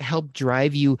things that help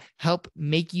drive you, help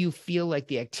make you feel like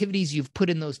the activities you've put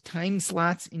in those time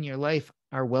slots in your life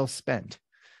are well spent.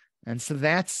 And so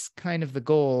that's kind of the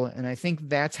goal. And I think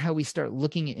that's how we start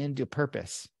looking into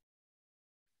purpose.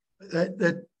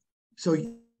 So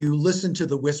you listen to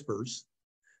the whispers,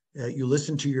 you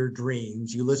listen to your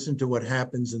dreams, you listen to what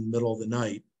happens in the middle of the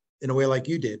night in a way like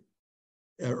you did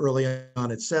early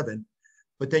on at 7.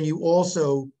 But then you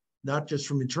also, not just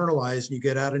from internalize, and you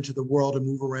get out into the world and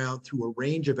move around through a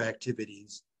range of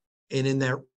activities. And in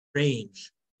that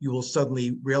range, you will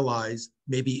suddenly realize,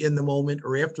 maybe in the moment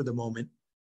or after the moment,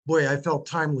 boy, I felt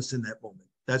timeless in that moment.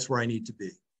 That's where I need to be.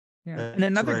 Yeah. That's And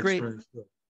another great,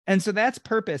 and so that's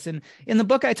purpose. And in the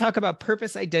book, I talk about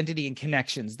purpose, identity, and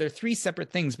connections. They're 3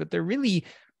 separate things, but they're really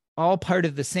all part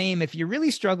of the same. If you're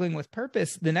really struggling with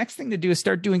purpose, the next thing to do is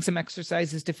start doing some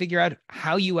exercises to figure out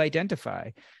how you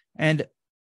identify. And,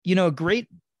 you know, a great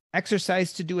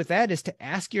exercise to do with that is to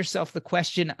ask yourself the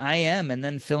question, I am, and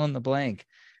then fill in the blank.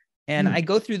 And I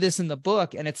go through this in the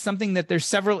book, and it's something that there's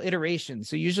several iterations.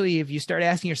 So usually if you start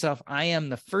asking yourself, I am,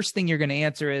 the first thing you're going to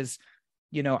answer is,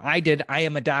 you know, I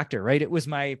am a doctor, right? It was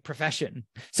my profession,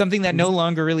 something that no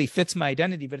longer really fits my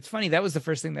identity. But it's funny, that was the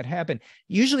first thing that happened.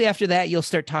 Usually after that, you'll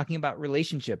start talking about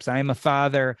relationships. I am a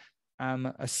father, I'm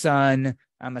a son,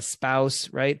 I'm a spouse,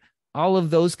 right? All of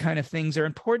those kind of things are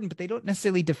important, but they don't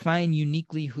necessarily define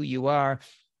uniquely who you are.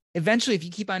 Eventually, if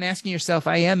you keep on asking yourself,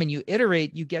 I am, and you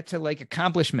iterate, you get to like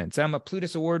accomplishments. I'm a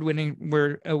Plutus award winner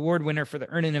for the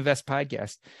Earn and Invest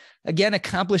podcast. Again,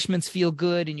 accomplishments feel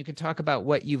good, and you can talk about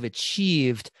what you've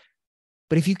achieved.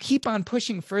 But if you keep on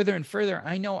pushing further and further,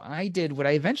 I know I did. What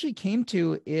I eventually came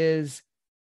to is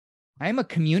I'm a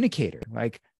communicator.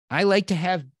 Like, I like to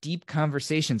have deep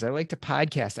conversations. I like to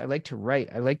podcast. I like to write.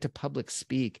 I like to public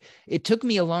speak. It took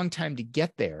me a long time to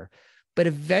get there. But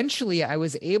eventually I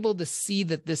was able to see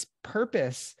that this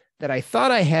purpose that I thought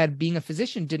I had being a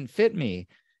physician didn't fit me.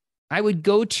 I would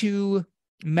go to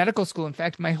medical school. In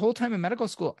fact, my whole time in medical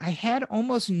school, I had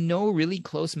almost no really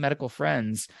close medical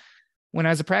friends. When I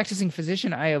was a practicing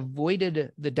physician, I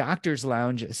avoided the doctor's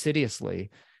lounge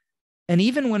assiduously. And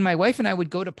even when my wife and I would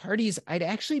go to parties, I'd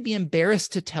actually be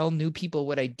embarrassed to tell new people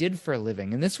what I did for a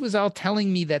living. And this was all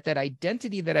telling me that that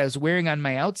identity that I was wearing on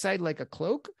my outside like a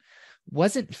cloak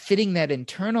wasn't fitting that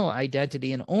internal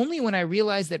identity. And only when I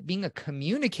realized that being a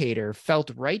communicator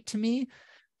felt right to me,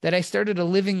 that I started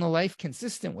living a life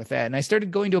consistent with that. And I started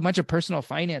going to a bunch of personal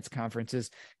finance conferences,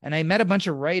 and I met a bunch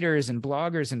of writers and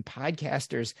bloggers and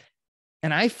podcasters.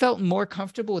 And I felt more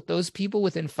comfortable with those people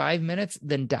within 5 minutes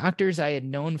than doctors I had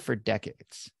known for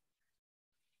decades.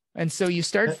 And so you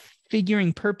start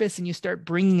figuring purpose and you start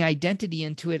bringing identity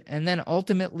into it. And then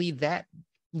ultimately that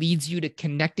leads you to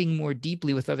connecting more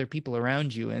deeply with other people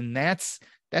around you. And that's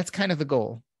kind of the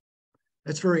goal.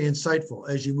 That's very insightful.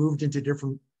 As you moved into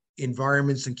different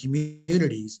environments and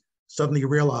communities, suddenly you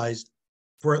realized,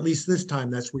 for at least this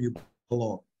time, that's where you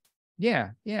belong. Yeah.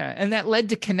 And that led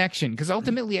to connection, because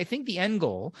ultimately I think the end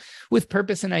goal with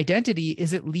purpose and identity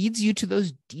is it leads you to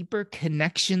those deeper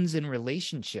connections and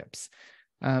relationships.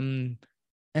 And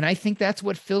I think that's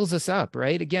what fills us up,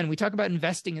 right? Again, we talk about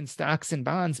investing in stocks and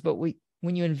bonds, but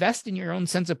when you invest in your own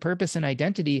sense of purpose and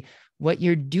identity, what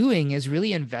you're doing is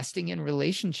really investing in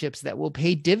relationships that will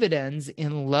pay dividends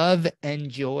in love and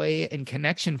joy and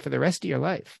connection for the rest of your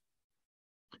life.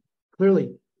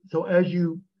 Clearly. So as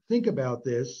you think about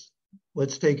this,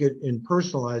 let's take it and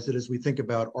personalize it as we think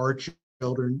about our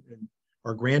children and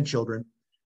our grandchildren.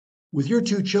 With your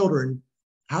 2 children,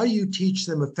 how do you teach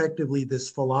them effectively this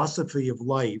philosophy of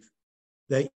life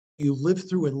that you live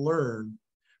through and learn,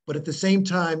 but at the same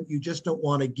time, you just don't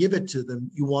want to give it to them.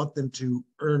 You want them to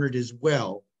earn it as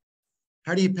well.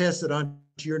 How do you pass it on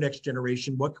to your next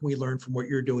generation? What can we learn from what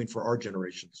you're doing for our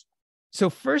generations? So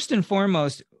first and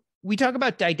foremost, we talk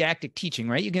about didactic teaching,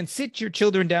 right? You can sit your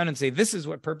children down and say, this is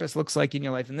what purpose looks like in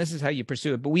your life, and this is how you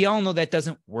pursue it. But we all know that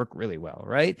doesn't work really well,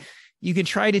 right? You can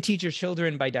try to teach your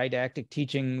children by didactic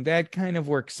teaching. That kind of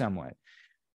works somewhat.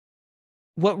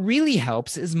 What really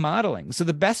helps is modeling. So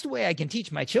the best way I can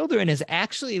teach my children is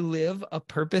actually live a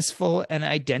purposeful and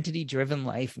identity-driven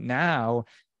life now,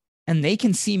 and they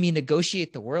can see me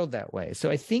negotiate the world that way. So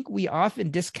I think we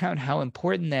often discount how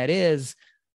important that is,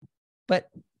 but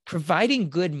providing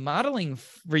good modeling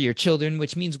for your children,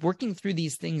 which means working through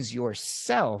these things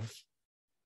yourself,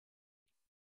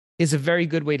 is a very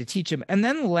good way to teach them. And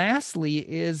then lastly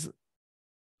is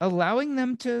allowing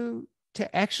them to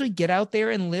actually get out there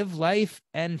and live life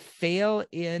and fail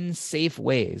in safe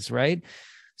ways, right?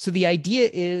 So the idea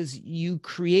is you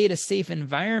create a safe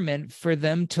environment for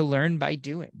them to learn by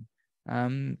doing.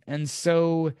 And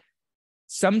so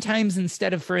sometimes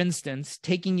instead of, for instance,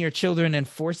 taking your children and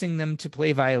forcing them to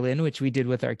play violin, which we did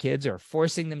with our kids, or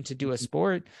forcing them to do a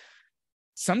sport,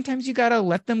 sometimes you got to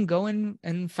let them go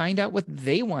and find out what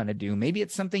they want to do. Maybe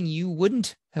it's something you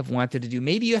wouldn't have wanted to do.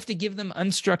 Maybe you have to give them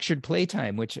unstructured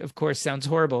playtime, which of course sounds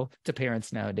horrible to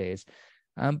parents nowadays.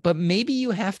 But maybe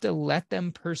you have to let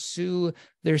them pursue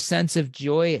their sense of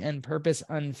joy and purpose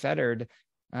unfettered,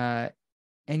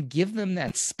 and give them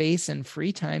that space and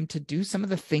free time to do some of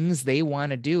the things they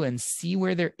want to do and see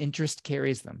where their interest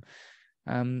carries them.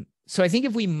 So I think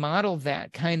if we model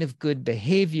that kind of good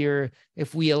behavior,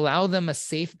 if we allow them a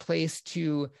safe place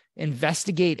to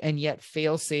investigate and yet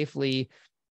fail safely,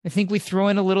 I think we throw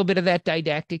in a little bit of that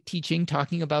didactic teaching,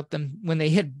 talking about them when they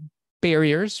hit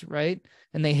barriers, right?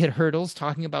 And they hit hurdles,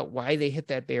 talking about why they hit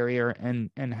that barrier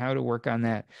and how to work on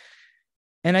that.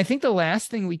 And I think the last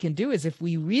thing we can do is, if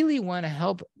we really want to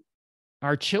help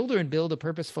our children build a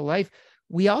purposeful life,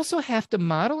 we also have to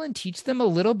model and teach them a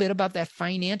little bit about that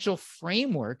financial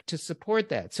framework to support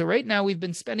that. So right now we've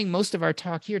been spending most of our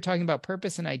talk here talking about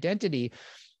purpose and identity,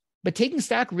 but Taking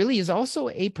Stock really is also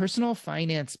a personal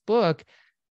finance book.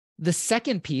 The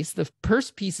second piece, the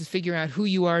first piece is figuring out who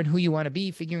you are and who you want to be,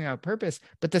 figuring out purpose.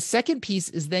 But the second piece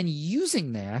is then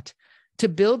using that to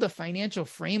build a financial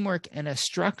framework and a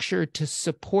structure to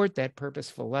support that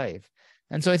purposeful life.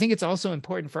 And so I think it's also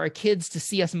important for our kids to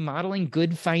see us modeling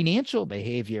good financial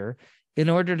behavior in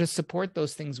order to support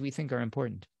those things we think are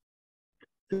important.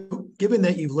 Given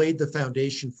that you've laid the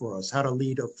foundation for us, how to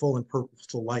lead a full and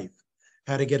purposeful life,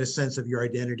 how to get a sense of your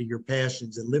identity, your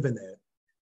passions, and live in that,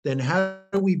 then how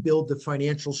do we build the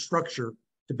financial structure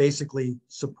to basically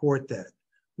support that?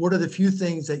 What are the few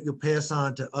things that you'll pass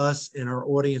on to us and our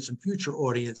audience and future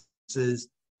audiences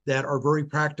that are very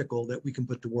practical that we can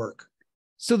put to work?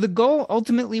 So the goal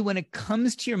ultimately when it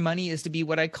comes to your money is to be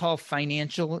what I call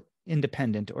financial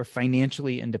independent or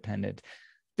financially independent.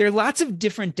 There are lots of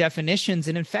different definitions.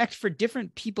 And in fact, for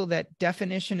different people, that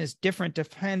definition is different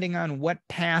depending on what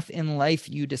path in life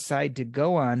you decide to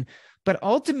go on. But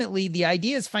ultimately, the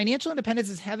idea is financial independence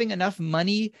is having enough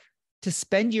money to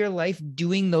spend your life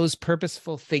doing those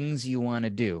purposeful things you want to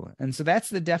do. And so that's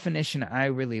the definition I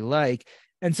really like.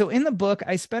 And so in the book,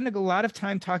 I spend a lot of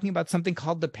time talking about something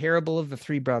called the parable of the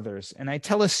three brothers. And I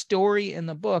tell a story in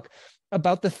the book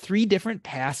about the three different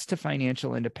paths to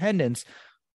financial independence.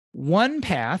 One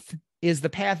path is the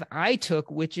path I took,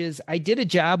 which is I did a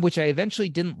job which I eventually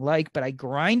didn't like, but I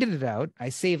grinded it out. I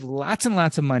saved lots and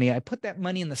lots of money. I put that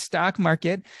money in the stock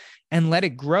market and let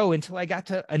it grow until I got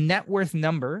to a net worth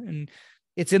number. And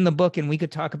it's in the book, and we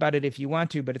could talk about it if you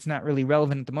want to, but it's not really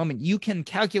relevant at the moment. You can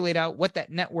calculate out what that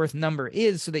net worth number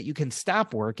is so that you can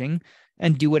stop working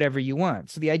and do whatever you want.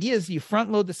 So the idea is you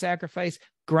front load the sacrifice,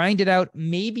 grind it out.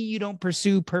 Maybe you don't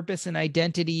pursue purpose and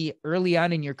identity early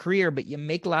on in your career, but you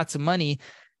make lots of money.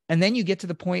 And then you get to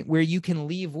the point where you can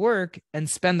leave work and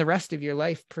spend the rest of your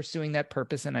life pursuing that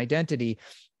purpose and identity.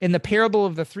 In the parable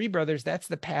of the three brothers, that's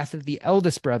the path of the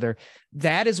eldest brother.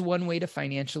 That is one way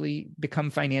to become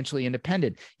financially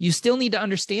independent. You still need to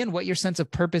understand what your sense of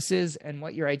purpose is and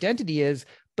what your identity is,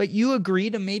 but you agree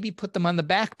to maybe put them on the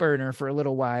back burner for a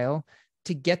little while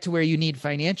to get to where you need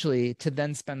financially to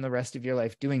then spend the rest of your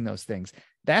life doing those things.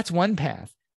 That's one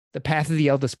path, the path of the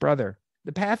eldest brother.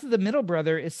 The path of the middle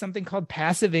brother is something called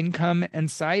passive income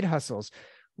and side hustles,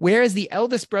 whereas the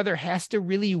eldest brother has to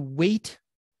really wait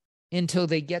until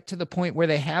they get to the point where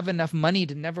they have enough money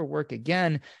to never work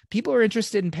again. People who are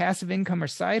interested in passive income or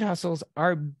side hustles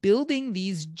are building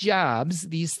these jobs,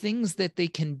 these things that they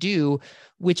can do,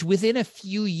 which within a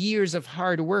few years of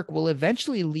hard work will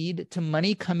eventually lead to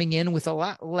money coming in with a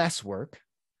lot less work.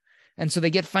 And so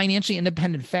they get financially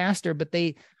independent faster, but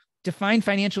they define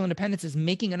financial independence as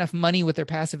making enough money with their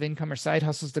passive income or side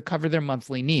hustles to cover their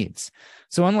monthly needs.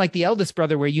 So unlike the eldest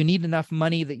brother, where you need enough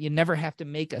money that you never have to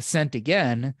make a cent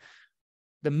again,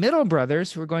 the middle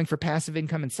brothers who are going for passive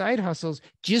income and side hustles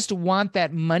just want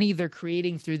that money they're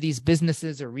creating through these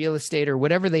businesses or real estate or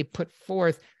whatever they put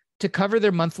forth to cover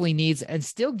their monthly needs and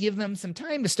still give them some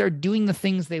time to start doing the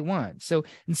things they want. So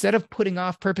instead of putting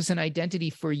off purpose and identity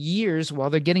for years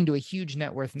while they're getting to a huge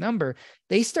net worth number,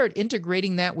 they start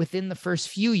integrating that within the first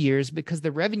few years because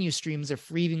the revenue streams are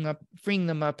freeing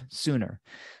them up sooner.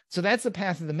 So that's the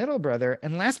path of the middle brother.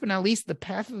 And last but not least, the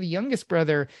path of the youngest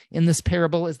brother in this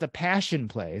parable is the passion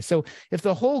play. So if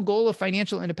the whole goal of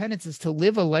financial independence is to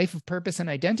live a life of purpose and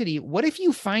identity, what if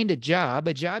you find a job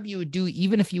you would do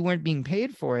even if you weren't being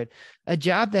paid for it, a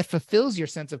job that fulfills your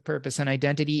sense of purpose and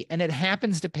identity, and it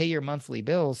happens to pay your monthly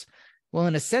bills? Well,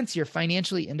 in a sense, you're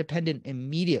financially independent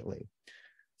immediately.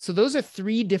 So those are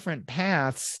three different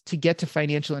paths to get to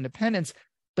financial independence.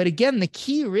 But again, the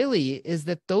key really is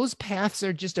that those paths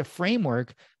are just a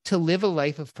framework to live a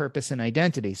life of purpose and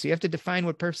identity. So you have to define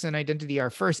what purpose and identity are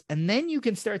first, and then you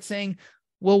can start saying,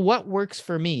 well, what works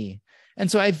for me? And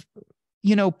so I've,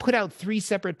 put out 3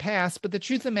 separate paths, but the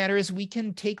truth of the matter is we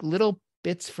can take little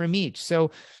bits from each.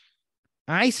 So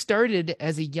I started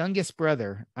as a youngest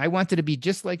brother. I wanted to be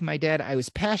just like my dad. I was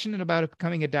passionate about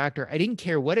becoming a doctor. I didn't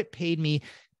care what it paid me,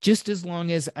 just as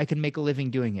long as I could make a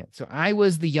living doing it. So I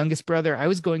was the youngest brother. I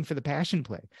was going for the passion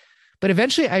play. But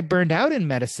eventually I burned out in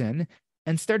medicine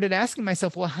and started asking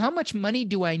myself, well, how much money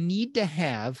do I need to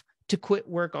have to quit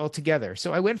work altogether?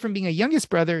 So I went from being a youngest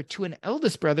brother to an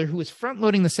eldest brother who was front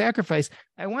loading the sacrifice.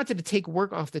 I wanted to take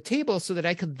work off the table so that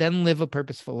I could then live a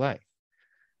purposeful life.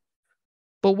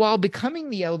 But while becoming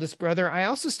the eldest brother, I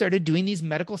also started doing these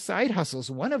medical side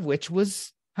hustles, one of which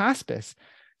was hospice.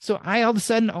 So I all of a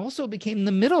sudden also became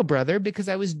the middle brother because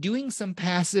I was doing some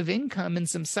passive income and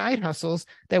some side hustles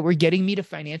that were getting me to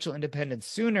financial independence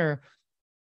sooner.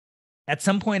 At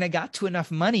some point, I got to enough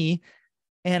money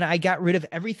and I got rid of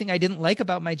everything I didn't like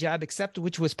about my job, except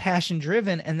which was passion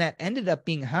driven. And that ended up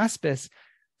being hospice.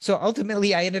 So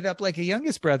ultimately, I ended up like a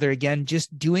youngest brother again,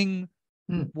 just doing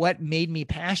what made me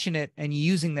passionate and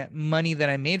using that money that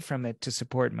I made from it to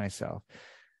support myself.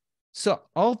 So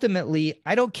ultimately,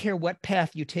 I don't care what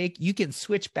path you take. You can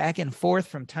switch back and forth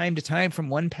from time to time from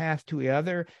one path to the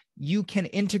other. You can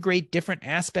integrate different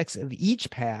aspects of each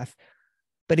path.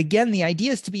 But again, the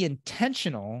idea is to be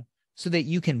intentional so that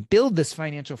you can build this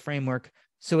financial framework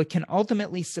so it can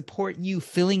ultimately support you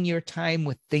filling your time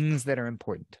with things that are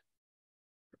important.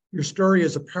 Your story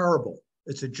is a parable.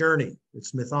 It's a journey.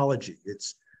 It's mythology.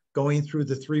 It's going through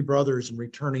the 3 brothers and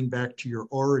returning back to your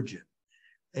origin.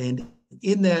 And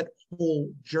in that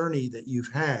whole journey that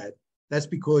you've had, that's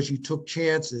because you took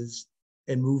chances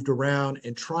and moved around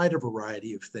and tried a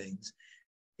variety of things.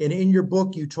 And in your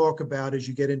book, you talk about, as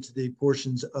you get into the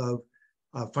portions of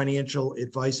financial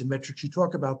advice and metrics, you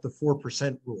talk about the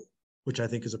 4% rule, which I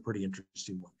think is a pretty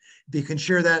interesting one. If you can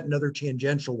share that and other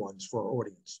tangential ones for our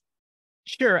audience.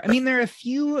 Sure. I mean, there are a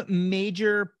few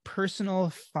major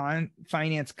personal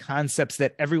finance concepts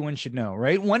that everyone should know,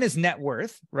 right? One is net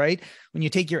worth, right? When you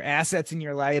take your assets and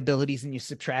your liabilities and you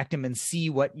subtract them and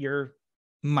see what your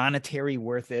monetary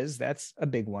worth is, that's a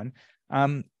big one.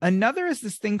 Another is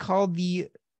this thing called the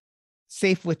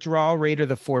safe withdrawal rate or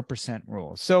the 4%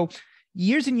 rule. So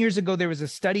years and years ago, there was a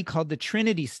study called the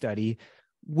Trinity study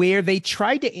where they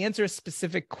tried to answer a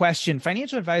specific question.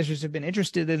 Financial advisors have been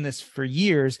interested in this for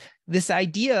years. This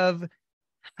idea of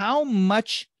how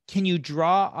much can you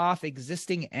draw off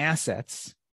existing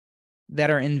assets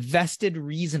that are invested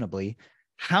reasonably?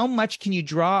 How much can you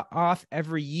draw off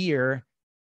every year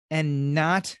and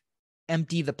not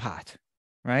empty the pot,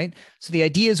 right? So the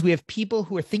idea is we have people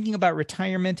who are thinking about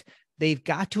retirement. They've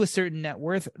got to a certain net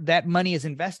worth. That money is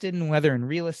invested in whether in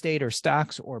real estate or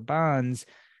stocks or bonds.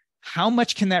 How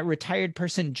much can that retired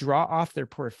person draw off their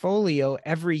portfolio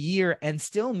every year and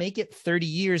still make it 30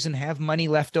 years and have money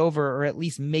left over, or at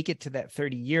least make it to that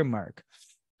 30-year mark?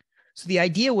 So the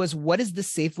idea was, what is the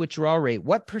safe withdrawal rate?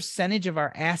 What percentage of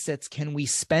our assets can we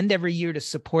spend every year to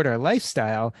support our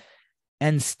lifestyle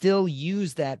and still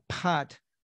use that pot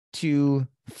to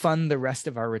fund the rest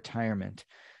of our retirement?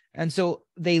 And so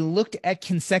they looked at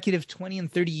consecutive 20 and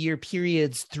 30-year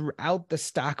periods throughout the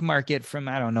stock market from,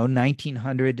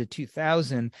 1900 to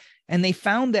 2000. And they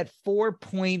found that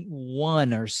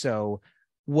 4.1 or so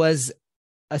was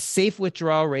a safe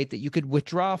withdrawal rate, that you could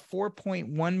withdraw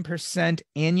 4.1%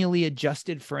 annually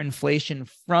adjusted for inflation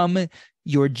from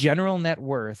your general net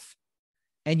worth.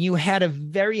 And you had a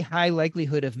very high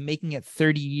likelihood of making it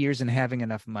 30 years and having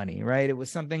enough money, right? It was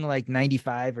something like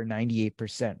 95 or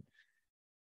 98%.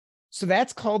 So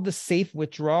that's called the safe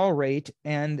withdrawal rate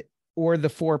or the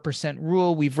 4%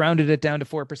 rule. We've rounded it down to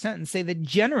 4% and say that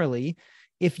generally,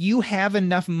 if you have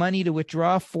enough money to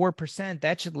withdraw 4%,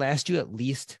 that should last you at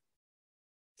least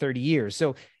 30 years.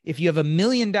 So if you have $1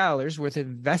 million worth of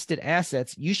invested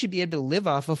assets, you should be able to live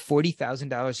off of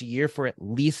 $40,000 a year for at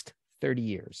least 30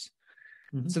 years.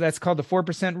 Mm-hmm. So that's called the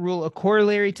 4% rule. A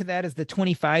corollary to that is the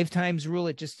 25 times rule.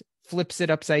 It just flips it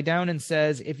upside down and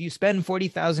says, if you spend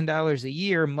 $40,000 a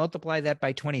year, multiply that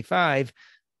by 25,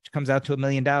 which comes out to $1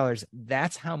 million.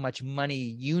 That's how much money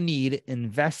you need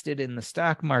invested in the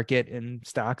stock market, in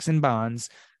stocks and bonds,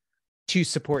 to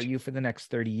support you for the next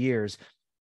 30 years.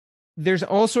 There's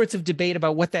all sorts of debate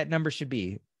about what that number should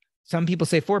be. Some people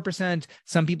say 4%.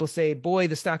 Some people say, boy,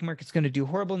 the stock market's going to do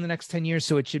horrible in the next 10 years,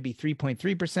 so it should be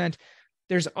 3.3%.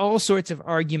 There's all sorts of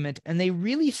argument, and they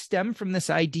really stem from this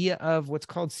idea of what's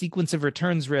called sequence of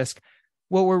returns risk,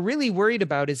 What we're really worried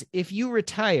about is if you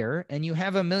retire and you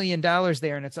have $1 million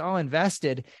there and it's all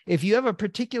invested, if you have a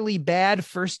particularly bad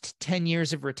first 10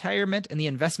 years of retirement and the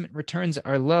investment returns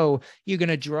are low, you're going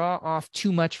to draw off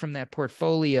too much from that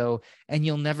portfolio and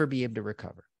you'll never be able to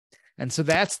recover. And so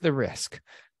that's the risk.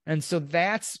 And so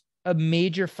that's a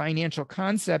major financial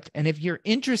concept. And if you're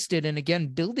interested in, again,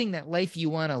 building that life you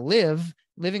want to live,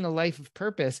 living a life of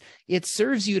purpose, it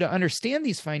serves you to understand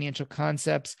these financial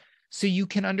concepts so you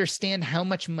can understand how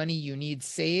much money you need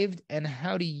saved and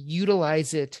how to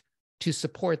utilize it to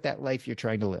support that life you're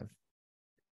trying to live.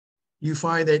 You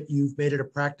find that you've made it a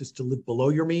practice to live below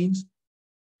your means?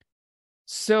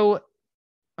 So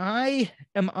I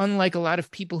am unlike a lot of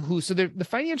people the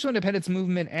financial independence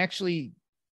movement actually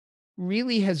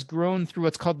really has grown through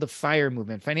what's called the FIRE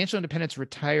movement, Financial Independence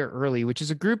Retire Early, which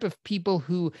is a group of people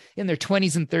who in their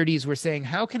 20s and 30s were saying,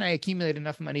 how can I accumulate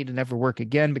enough money to never work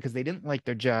again because they didn't like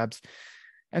their jobs?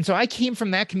 And so I came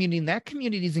from that community, and that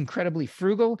community is incredibly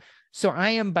frugal. So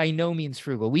I am by no means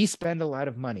frugal. We spend a lot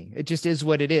of money. It just is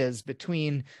what it is,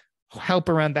 between help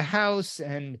around the house,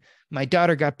 and my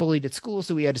daughter got bullied at school,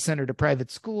 so we had to send her to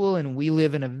private school, and we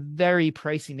live in a very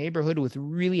pricey neighborhood with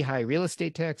really high real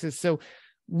estate taxes. So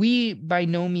we by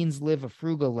no means live a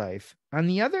frugal life. On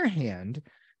the other hand,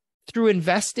 through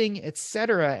investing, et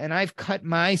cetera, and I've cut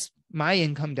my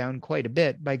income down quite a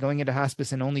bit by going into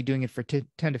hospice and only doing it for 10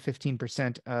 to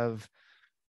 15% of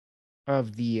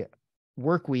the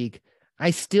work week,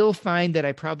 I still find that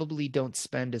I probably don't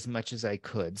spend as much as I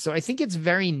could. So I think it's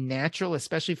very natural,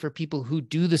 especially for people who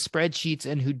do the spreadsheets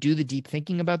and who do the deep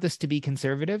thinking about this, to be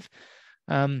conservative.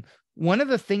 One of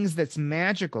the things that's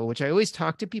magical, which I always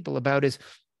talk to people about, is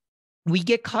we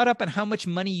get caught up on how much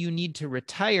money you need to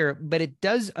retire, but it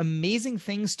does amazing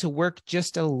things to work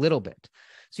just a little bit.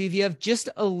 So if you have just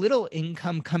a little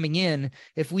income coming in,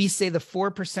 if we say the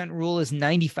 4% rule is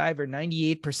 95 or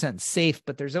 98% safe,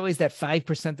 but there's always that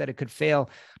 5% that it could fail.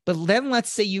 But then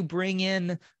let's say you bring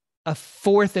in a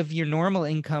fourth of your normal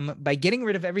income by getting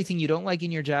rid of everything you don't like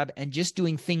in your job and just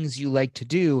doing things you like to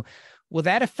do. Well,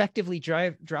 that effectively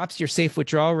drops your safe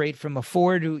withdrawal rate from a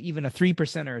 4 to even a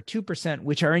 3% or a 2%,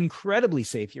 which are incredibly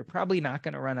safe. You're probably not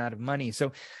going to run out of money.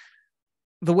 So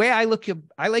the way I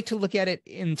like to look at it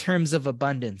in terms of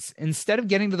abundance. Instead of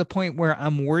getting to the point where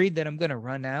I'm worried that I'm going to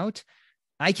run out,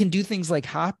 I can do things like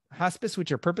hospice,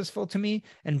 which are purposeful to me.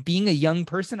 And being a young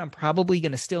person, I'm probably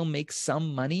going to still make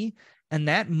some money. And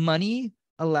that money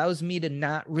allows me to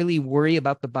not really worry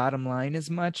about the bottom line as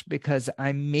much, because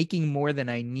I'm making more than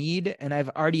I need. And I've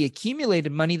already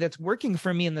accumulated money that's working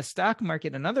for me in the stock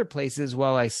market and other places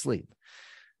while I sleep.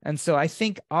 And so I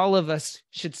think all of us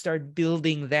should start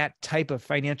building that type of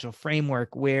financial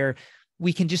framework where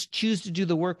we can just choose to do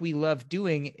the work we love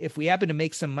doing. If we happen to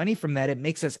make some money from that, it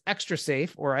makes us extra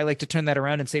safe. Or I like to turn that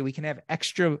around and say we can have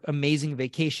extra amazing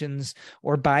vacations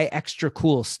or buy extra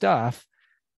cool stuff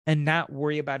and not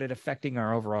worry about it affecting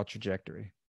our overall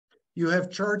trajectory. You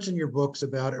have charts in your books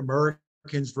about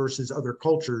Americans versus other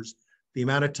cultures, the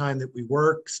amount of time that we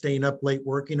work, staying up late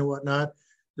working and whatnot.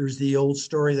 There's the old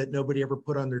story that nobody ever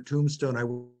put on their tombstone, I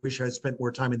wish I had spent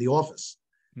more time in the office.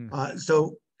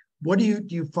 So what do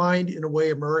you find, in a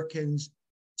way, Americans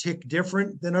tick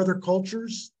different than other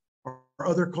cultures? Or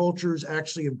other cultures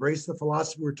actually embrace the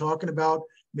philosophy we're talking about,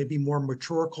 maybe more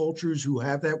mature cultures who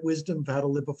have that wisdom of how to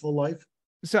live a full life?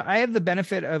 So I have the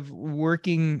benefit of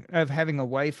having a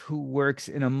wife who works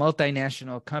in a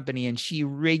multinational company, and she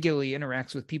regularly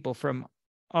interacts with people from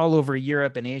all over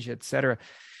Europe and Asia, et cetera.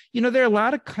 You know, there are a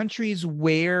lot of countries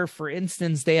where, for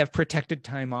instance, they have protected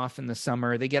time off in the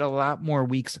summer. They get a lot more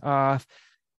weeks off.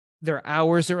 Their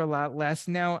hours are a lot less.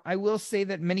 Now, I will say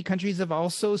that many countries have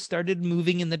also started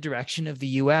moving in the direction of the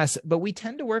US, but we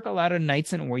tend to work a lot of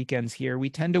nights and weekends here. We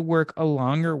tend to work a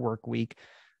longer work week.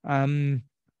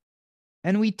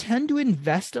 And we tend to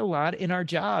invest a lot in our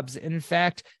jobs. And in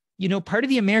fact, you know, part of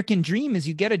the American dream is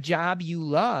you get a job you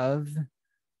love.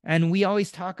 And we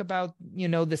always talk about, you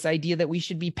know, this idea that we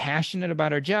should be passionate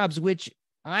about our jobs, which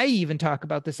I even talk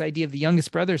about this idea of the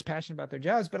youngest brothers passionate about their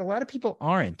jobs, but a lot of people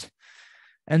aren't.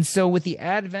 And so with the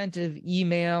advent of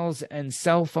emails and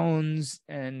cell phones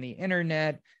and the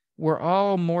internet, we're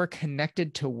all more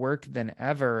connected to work than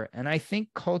ever. And I think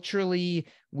culturally,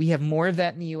 we have more of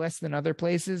that in the US than other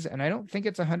places. And I don't think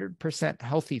it's 100%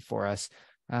 healthy for us.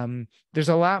 There's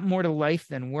a lot more to life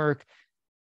than work.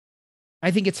 I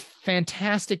think it's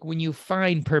fantastic when you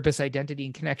find purpose, identity,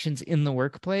 and connections in the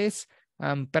workplace.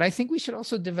 But I think we should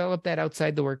also develop that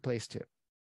outside the workplace too.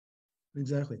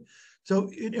 Exactly.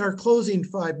 So in our closing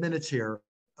 5 minutes here,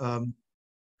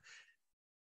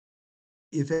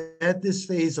 if at this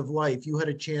phase of life you had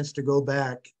a chance to go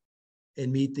back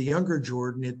and meet the younger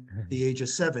Jordan at the age of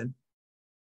 7,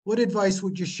 what advice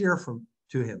would you share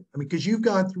to him? I mean, because you've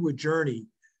gone through a journey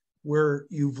where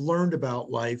you've learned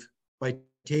about life by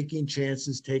taking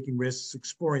chances, taking risks,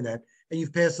 exploring that, and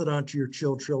you've passed it on to your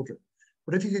children.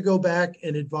 But if you could go back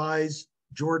and advise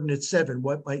Jordan at 7,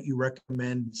 what might you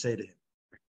recommend and say to him?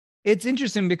 It's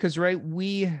interesting because, right,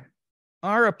 we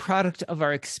are a product of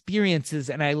our experiences,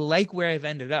 and I like where I've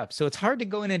ended up. So it's hard to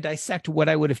go in and dissect what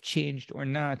I would have changed or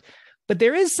not. But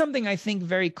there is something I think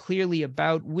very clearly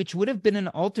about which would have been an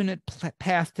alternate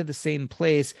path to the same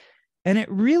place. And it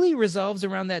really resolves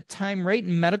around that time right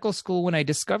in medical school when I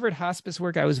discovered hospice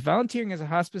work. I was volunteering as a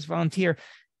hospice volunteer,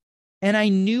 and I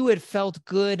knew it felt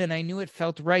good and I knew it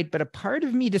felt right. But a part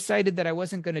of me decided that I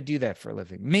wasn't going to do that for a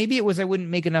living. Maybe it was I wouldn't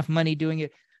make enough money doing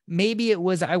it. Maybe it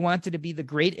was I wanted to be the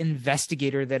great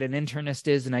investigator that an internist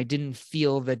is, and I didn't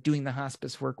feel that doing the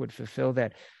hospice work would fulfill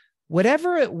that.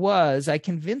 Whatever it was, I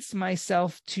convinced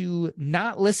myself to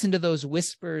not listen to those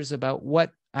whispers about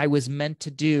what I was meant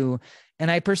to do. And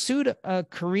I pursued a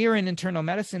career in internal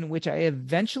medicine, which I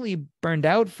eventually burned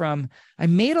out from. I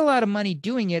made a lot of money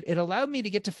doing it. It allowed me to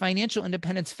get to financial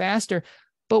independence faster.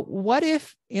 But what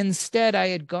if instead I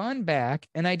had gone back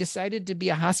and I decided to be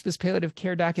a hospice palliative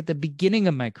care doc at the beginning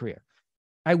of my career?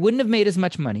 I wouldn't have made as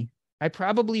much money. I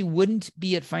probably wouldn't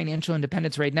be at financial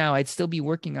independence right now. I'd still be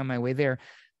working on my way there.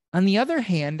 On the other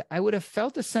hand, I would have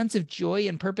felt a sense of joy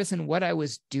and purpose in what I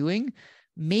was doing.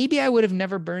 Maybe I would have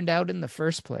never burned out in the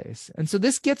first place. And so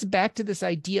this gets back to this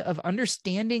idea of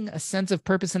understanding a sense of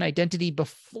purpose and identity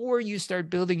before you start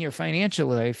building your financial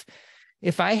life.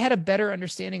 If I had a better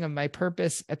understanding of my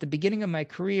purpose at the beginning of my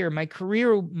career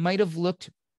might have looked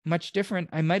much different.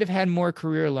 I might have had more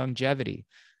career longevity.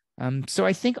 So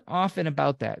I think often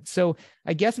about that. So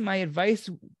I guess my advice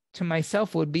to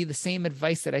myself would be the same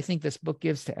advice that I think this book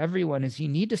gives to everyone, is you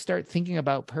need to start thinking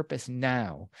about purpose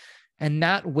now and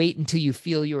not wait until you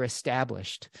feel you're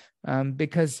established.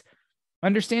 Because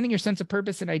understanding your sense of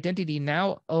purpose and identity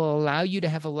now will allow you to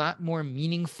have a lot more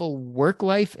meaningful work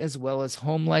life as well as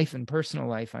home life and personal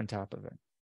life on top of it.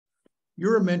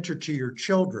 You're a mentor to your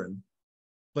children,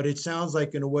 but it sounds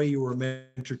like in a way you were a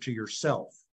mentor to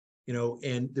yourself,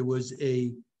 and there was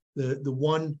the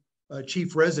one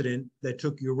chief resident that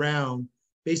took you around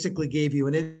basically gave you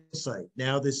an insight.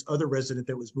 Now this other resident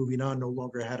that was moving on no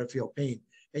longer had to feel pain,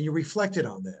 and you reflected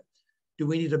on that. Do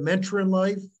we need a mentor in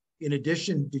life? In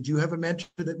addition, did you have a mentor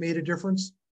that made a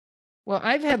difference? Well,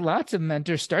 I've had lots of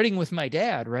mentors, starting with my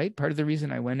dad, right? Part of the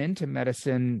reason I went into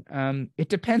medicine. It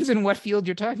depends on what field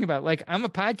you're talking about. Like, I'm a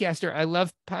podcaster. I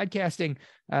love podcasting.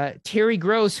 Terry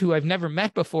Gross, who I've never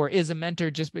met before, is a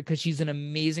mentor just because she's an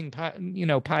amazing,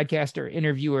 podcaster,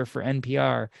 interviewer for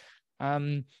NPR.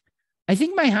 I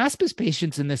think my hospice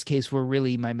patients in this case were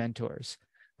really my mentors.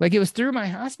 Like, it was through my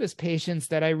hospice patients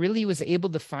that I really was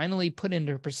able to finally put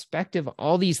into perspective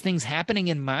all these things happening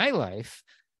in my life,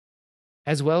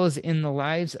 as well as in the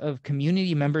lives of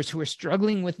community members who are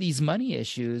struggling with these money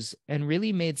issues, and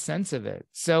really made sense of it.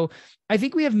 So I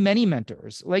think we have many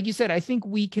mentors. Like you said, I think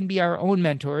we can be our own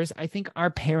mentors. I think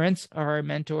our parents are our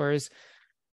mentors.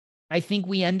 I think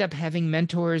we end up having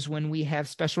mentors when we have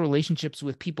special relationships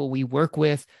with people we work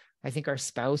with. I think our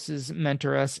spouses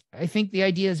mentor us. I think the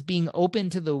idea is being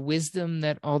open to the wisdom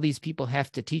that all these people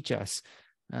have to teach us.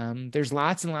 There's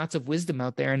lots and lots of wisdom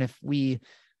out there. And if we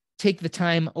take the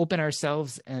time, open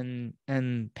ourselves and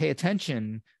pay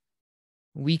attention,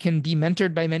 we can be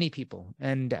mentored by many people.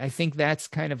 And I think that's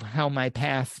kind of how my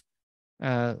path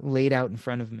laid out in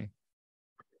front of me.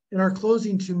 In our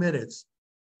closing 2 minutes,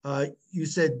 you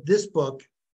said this book,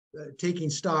 Taking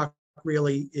Stock,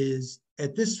 really is,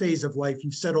 at this phase of life,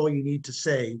 you've said all you need to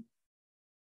say.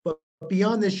 But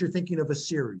beyond this, you're thinking of a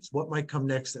series. What might come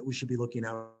next that we should be looking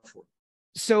out for?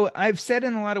 So I've said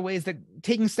in a lot of ways that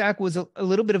Taking Stock was a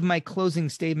little bit of my closing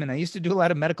statement. I used to do a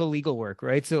lot of medical legal work,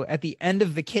 right? So at the end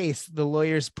of the case, the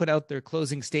lawyers put out their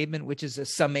closing statement, which is a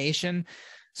summation.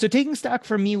 So Taking Stock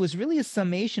for me was really a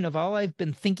summation of all I've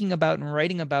been thinking about and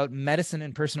writing about medicine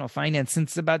and personal finance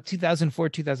since about 2004,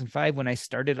 2005, when I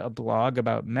started a blog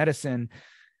about medicine.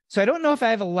 So I don't know if I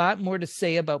have a lot more to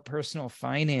say about personal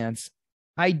finance.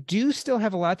 I do still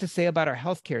have a lot to say about our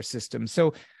healthcare system.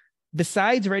 So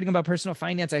besides writing about personal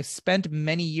finance, I've spent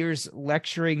many years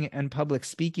lecturing and public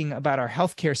speaking about our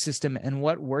healthcare system and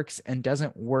what works and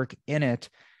doesn't work in it.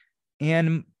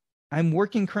 And I'm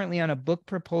working currently on a book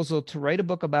proposal to write a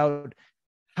book about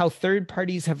how third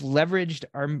parties have leveraged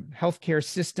our healthcare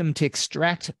system to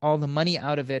extract all the money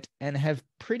out of it and have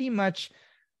pretty much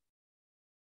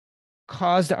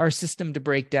caused our system to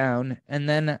break down. And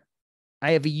then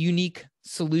I have a unique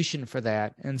solution for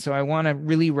that. And so I want to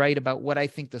really write about what I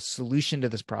think the solution to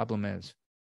this problem is.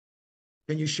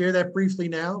 Can you share that briefly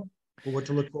now, or what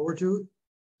to look forward to?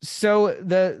 So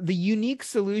the unique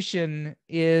solution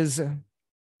is,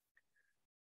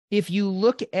 if you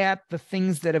look at the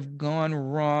things that have gone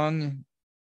wrong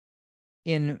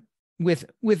with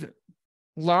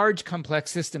large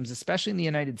complex systems, especially in the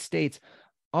United States,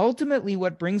 ultimately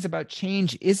what brings about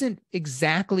change isn't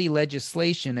exactly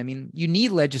legislation. I mean, you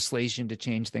need legislation to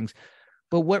change things,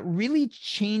 but what really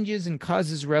changes and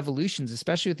causes revolutions,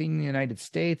 especially within the United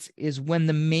States, is when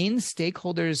the main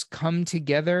stakeholders come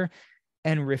together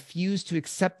and refuse to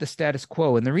accept the status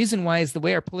quo. And the reason why is the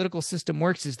way our political system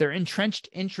works is they're entrenched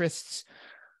interests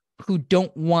who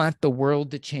don't want the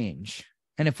world to change.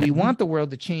 And if we want the world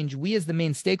to change, we as the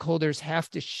main stakeholders have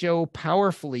to show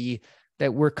powerfully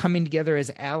that we're coming together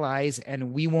as allies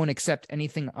and we won't accept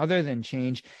anything other than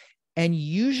change. And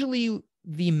usually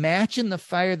the match in the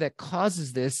fire that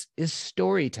causes this is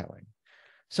storytelling.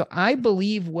 So I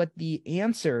believe what the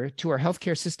answer to our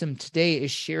healthcare system today is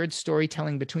shared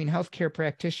storytelling between healthcare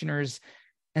practitioners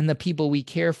and the people we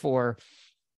care for.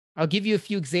 I'll give you a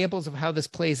few examples of how this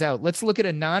plays out. Let's look at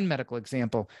a non-medical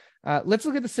example. Let's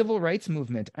look at the civil rights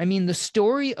movement. I mean, the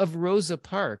story of Rosa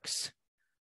Parks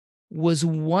was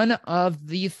one of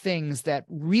the things that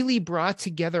really brought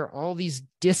together all these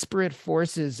disparate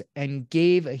forces and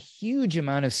gave a huge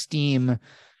amount of steam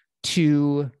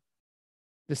to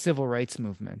the civil rights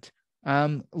movement.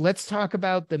 Let's talk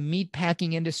about the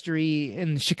meatpacking industry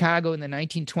in Chicago in the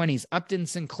 1920s. Upton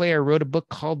Sinclair wrote a book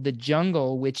called The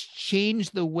Jungle, which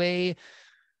changed the way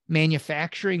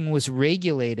manufacturing was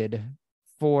regulated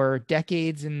for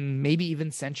decades and maybe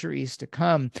even centuries to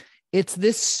come. It's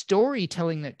this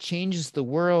storytelling that changes the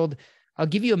world. I'll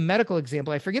give you a medical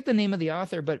example. I forget the name of the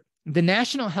author, but the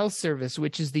National Health Service,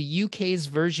 which is the UK's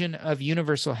version of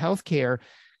universal healthcare,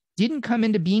 didn't come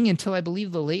into being until, I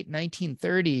believe, the late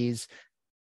 1930s.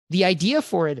 The idea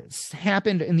for it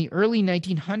happened in the early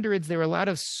 1900s. There were a lot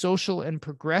of social and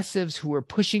progressives who were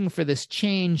pushing for this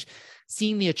change,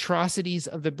 seeing the atrocities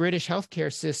of the British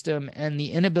healthcare system and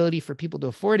the inability for people to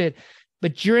afford it.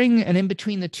 But during and in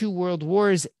between the two world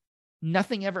wars,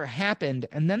 nothing ever happened.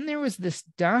 And then there was this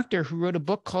doctor who wrote a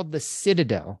book called The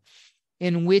Citadel,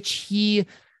 in which he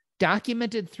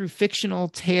documented through fictional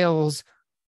tales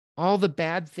all the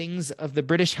bad things of the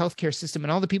British healthcare system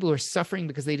and all the people who are suffering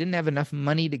because they didn't have enough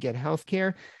money to get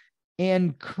healthcare.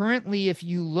 And currently, if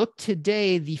you look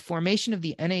today, the formation of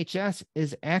the NHS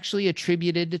is actually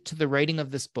attributed to the writing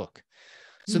of this book.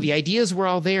 So the ideas were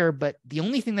all there, but the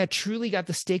only thing that truly got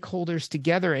the stakeholders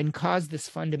together and caused this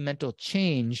fundamental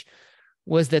change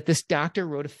was that this doctor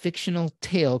wrote a fictional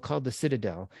tale called The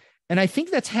Citadel. And I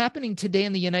think that's happening today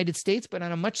in the United States, but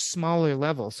on a much smaller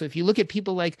level. So if you look at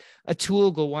people like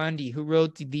Atul Gawande, who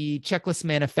wrote the Checklist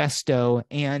Manifesto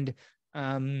and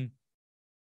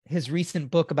his recent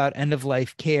book about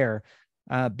end-of-life care,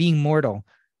 Being Mortal,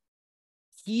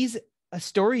 he's a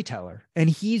storyteller, and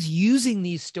he's using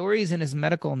these stories and his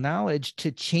medical knowledge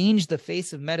to change the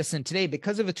face of medicine today.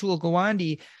 Because of Atul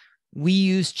Gawande, we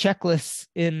use checklists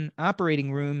in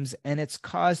operating rooms, and it's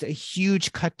caused a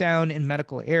huge cut down in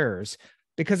medical errors.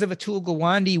 Because of Atul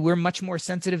Gawande, we're much more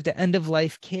sensitive to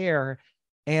end-of-life care,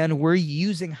 and we're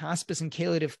using hospice and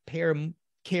palliative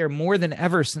care more than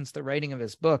ever since the writing of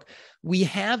his book. We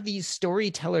have these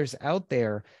storytellers out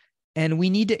there, and we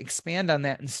need to expand on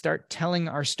that and start telling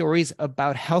our stories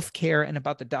about healthcare and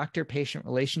about the doctor-patient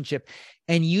relationship,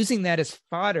 and using that as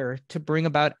fodder to bring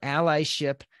about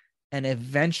allyship and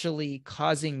eventually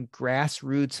causing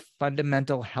grassroots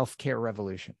fundamental healthcare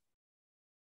revolution.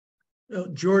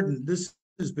 Jordan, this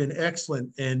has been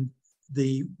excellent. And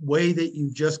the way that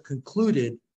you just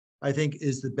concluded, I think,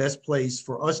 is the best place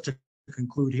for us to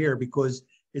conclude here, because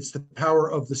it's the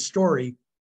power of the story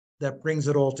that brings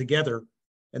it all together.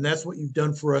 And that's what you've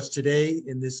done for us today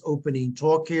in this opening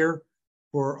talk here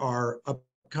for our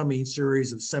upcoming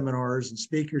series of seminars and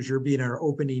speakers. You're being our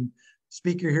opening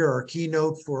speaker here, our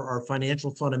keynote for our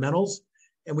financial fundamentals.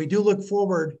 And we do look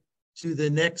forward to the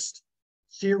next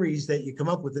series that you come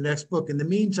up with, the next book. In the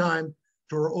meantime,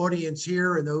 to our audience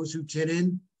here and those who tune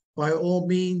in, by all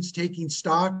means, Taking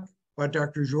Stock by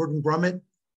Dr. Jordan Grumet,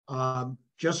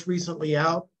 just recently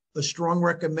out, a strong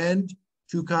recommend,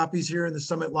 2 copies here in the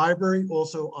Summit Library,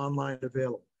 also online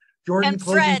available. Jordan, And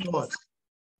closing Fred, thoughts.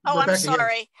 Rebecca, I'm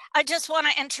sorry. Yes. I just want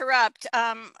to interrupt.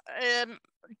 I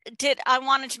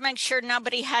wanted to make sure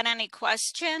nobody had any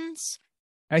questions.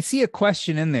 I see a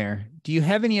question in there. Do you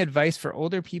have any advice for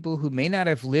older people who may not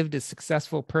have lived as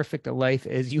successful, perfect a life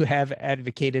as you have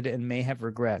advocated and may have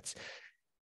regrets?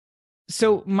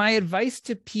 So my advice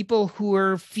to people who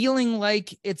are feeling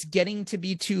like it's getting to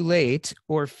be too late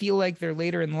or feel like they're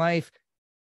later in life,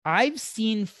 I've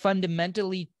seen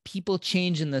fundamentally people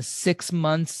change in the 6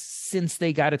 months since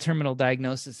they got a terminal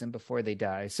diagnosis and before they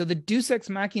die. So the Deus Ex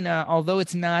Machina, although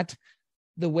it's not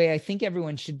the way I think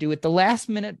everyone should do it, the last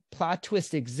minute plot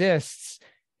twist exists.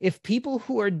 If people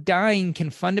who are dying can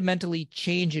fundamentally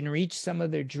change and reach some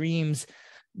of their dreams,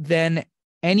 then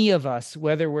any of us,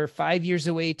 whether we're 5 years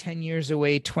away, 10 years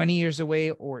away, 20 years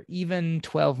away, or even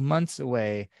 12 months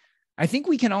away, I think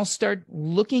we can all start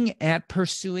looking at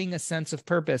pursuing a sense of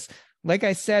purpose. Like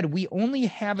I said, we only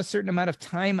have a certain amount of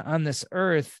time on this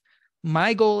earth.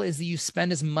 My goal is that you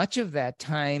spend as much of that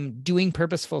time doing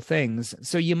purposeful things.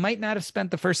 So you might not have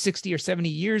spent the first 60 or 70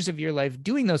 years of your life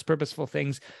doing those purposeful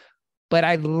things, but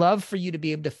I'd love for you to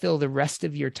be able to fill the rest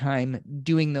of your time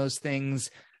doing those things,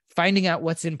 finding out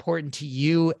what's important to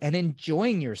you and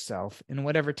enjoying yourself in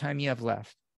whatever time you have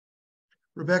left.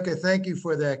 Rebecca, thank you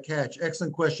for that catch.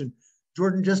 Excellent question.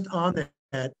 Jordan, just on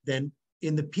that, then,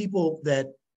 in the people that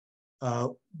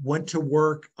went to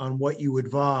work on what you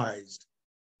advised,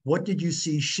 what did you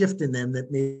see shift in them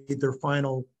that made their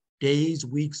final days,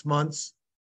 weeks, months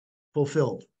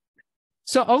fulfilled?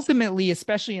 So ultimately,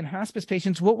 especially in hospice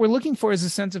patients, what we're looking for is a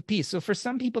sense of peace. So for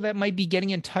some people, that might be getting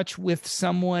in touch with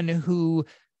someone who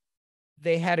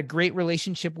they had a great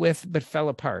relationship with, but fell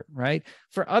apart, right?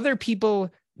 For other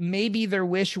people, maybe their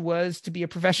wish was to be a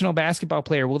professional basketball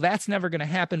player. Well, that's never going to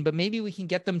happen, but maybe we can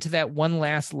get them to that one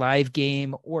last live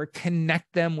game or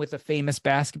connect them with a famous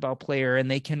basketball player and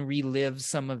they can relive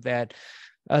some of that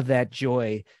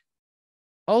joy.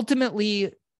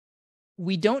 Ultimately,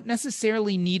 we don't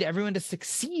necessarily need everyone to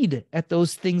succeed at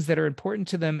those things that are important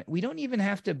to them. We don't even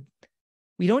have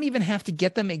to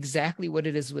get them exactly what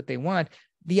it is what they want.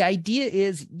 The idea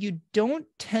is you don't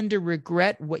tend to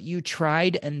regret what you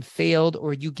tried and failed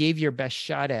or you gave your best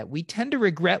shot at. We tend to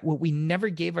regret what we never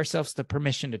gave ourselves the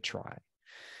permission to try.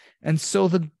 And so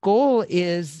the goal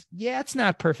is, yeah, it's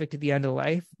not perfect at the end of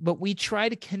life, but we try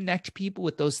to connect people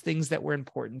with those things that were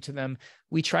important to them.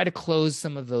 We try to close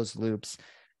some of those loops.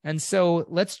 And so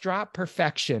let's drop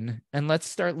perfection and let's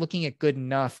start looking at good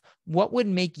enough. What would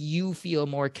make you feel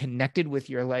more connected with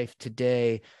your life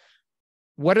today?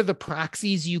 What are the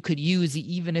proxies you could use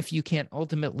even if you can't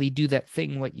ultimately do that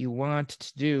thing what you want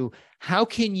to do? How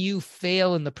can you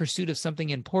fail in the pursuit of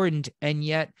something important and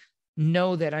yet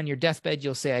know that on your deathbed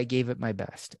you'll say, I gave it my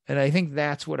best? And I think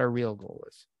that's what our real goal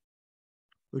is.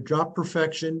 We drop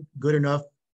perfection, good enough,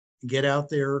 get out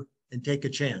there and take a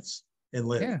chance and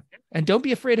live. Yeah. And don't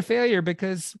be afraid of failure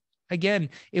because, again,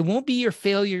 it won't be your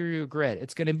failure you regret.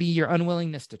 It's going to be your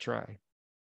unwillingness to try.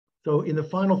 So in the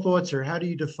final thoughts here, how do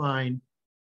you define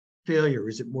failure?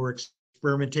 Is it more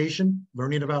experimentation,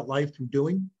 learning about life through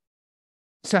doing?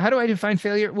 So how do I define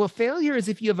failure? Well, failure is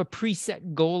if you have a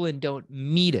preset goal and don't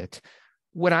meet it.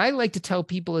 What I like to tell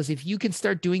people is if you can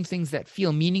start doing things that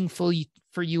feel meaningful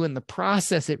for you in the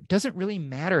process, it doesn't really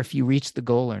matter if you reach the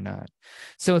goal or not.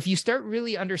 So if you start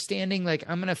really understanding, like,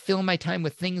 I'm going to fill my time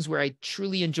with things where I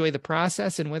truly enjoy the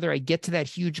process and whether I get to that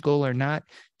huge goal or not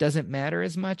doesn't matter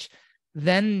as much,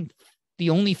 then the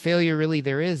only failure really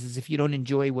there is if you don't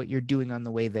enjoy what you're doing on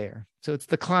the way there. So it's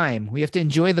the climb. We have to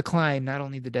enjoy the climb, not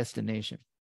only the destination.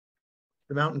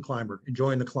 The mountain climber,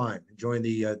 enjoying the climb, enjoying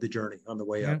the journey on the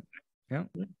way up. Yeah.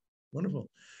 Wonderful.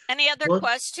 Any other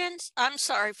questions? I'm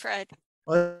sorry, Fred.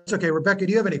 It's okay. Rebecca,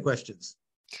 do you have any questions?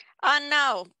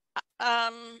 No.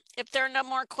 If there are no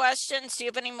more questions, do you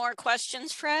have any more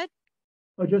questions, Fred?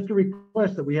 Oh, just a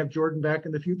request that we have Jordan back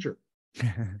in the future.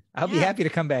 I'll be happy to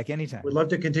come back anytime. We'd love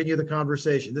to continue the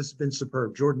conversation. This has been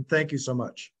superb. Jordan, thank you so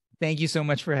much. Thank you so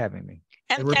much for having me.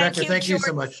 And Rebecca, thank you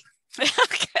so much.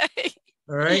 Okay.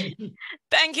 All right.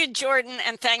 Thank you, Jordan.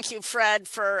 And thank you, Fred,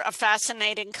 for a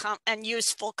fascinating and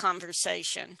useful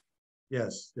conversation.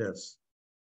 Yes, yes.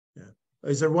 Yeah.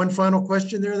 Is there one final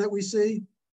question there that we see?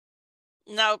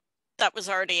 No, that was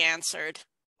already answered.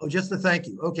 Oh, just a thank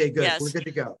you. Okay, good. Yes. We're good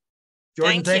to go.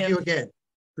 Jordan, thank you again.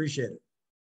 Appreciate it.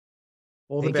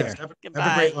 All the best. Have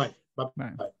a great life. Bye.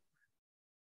 Bye.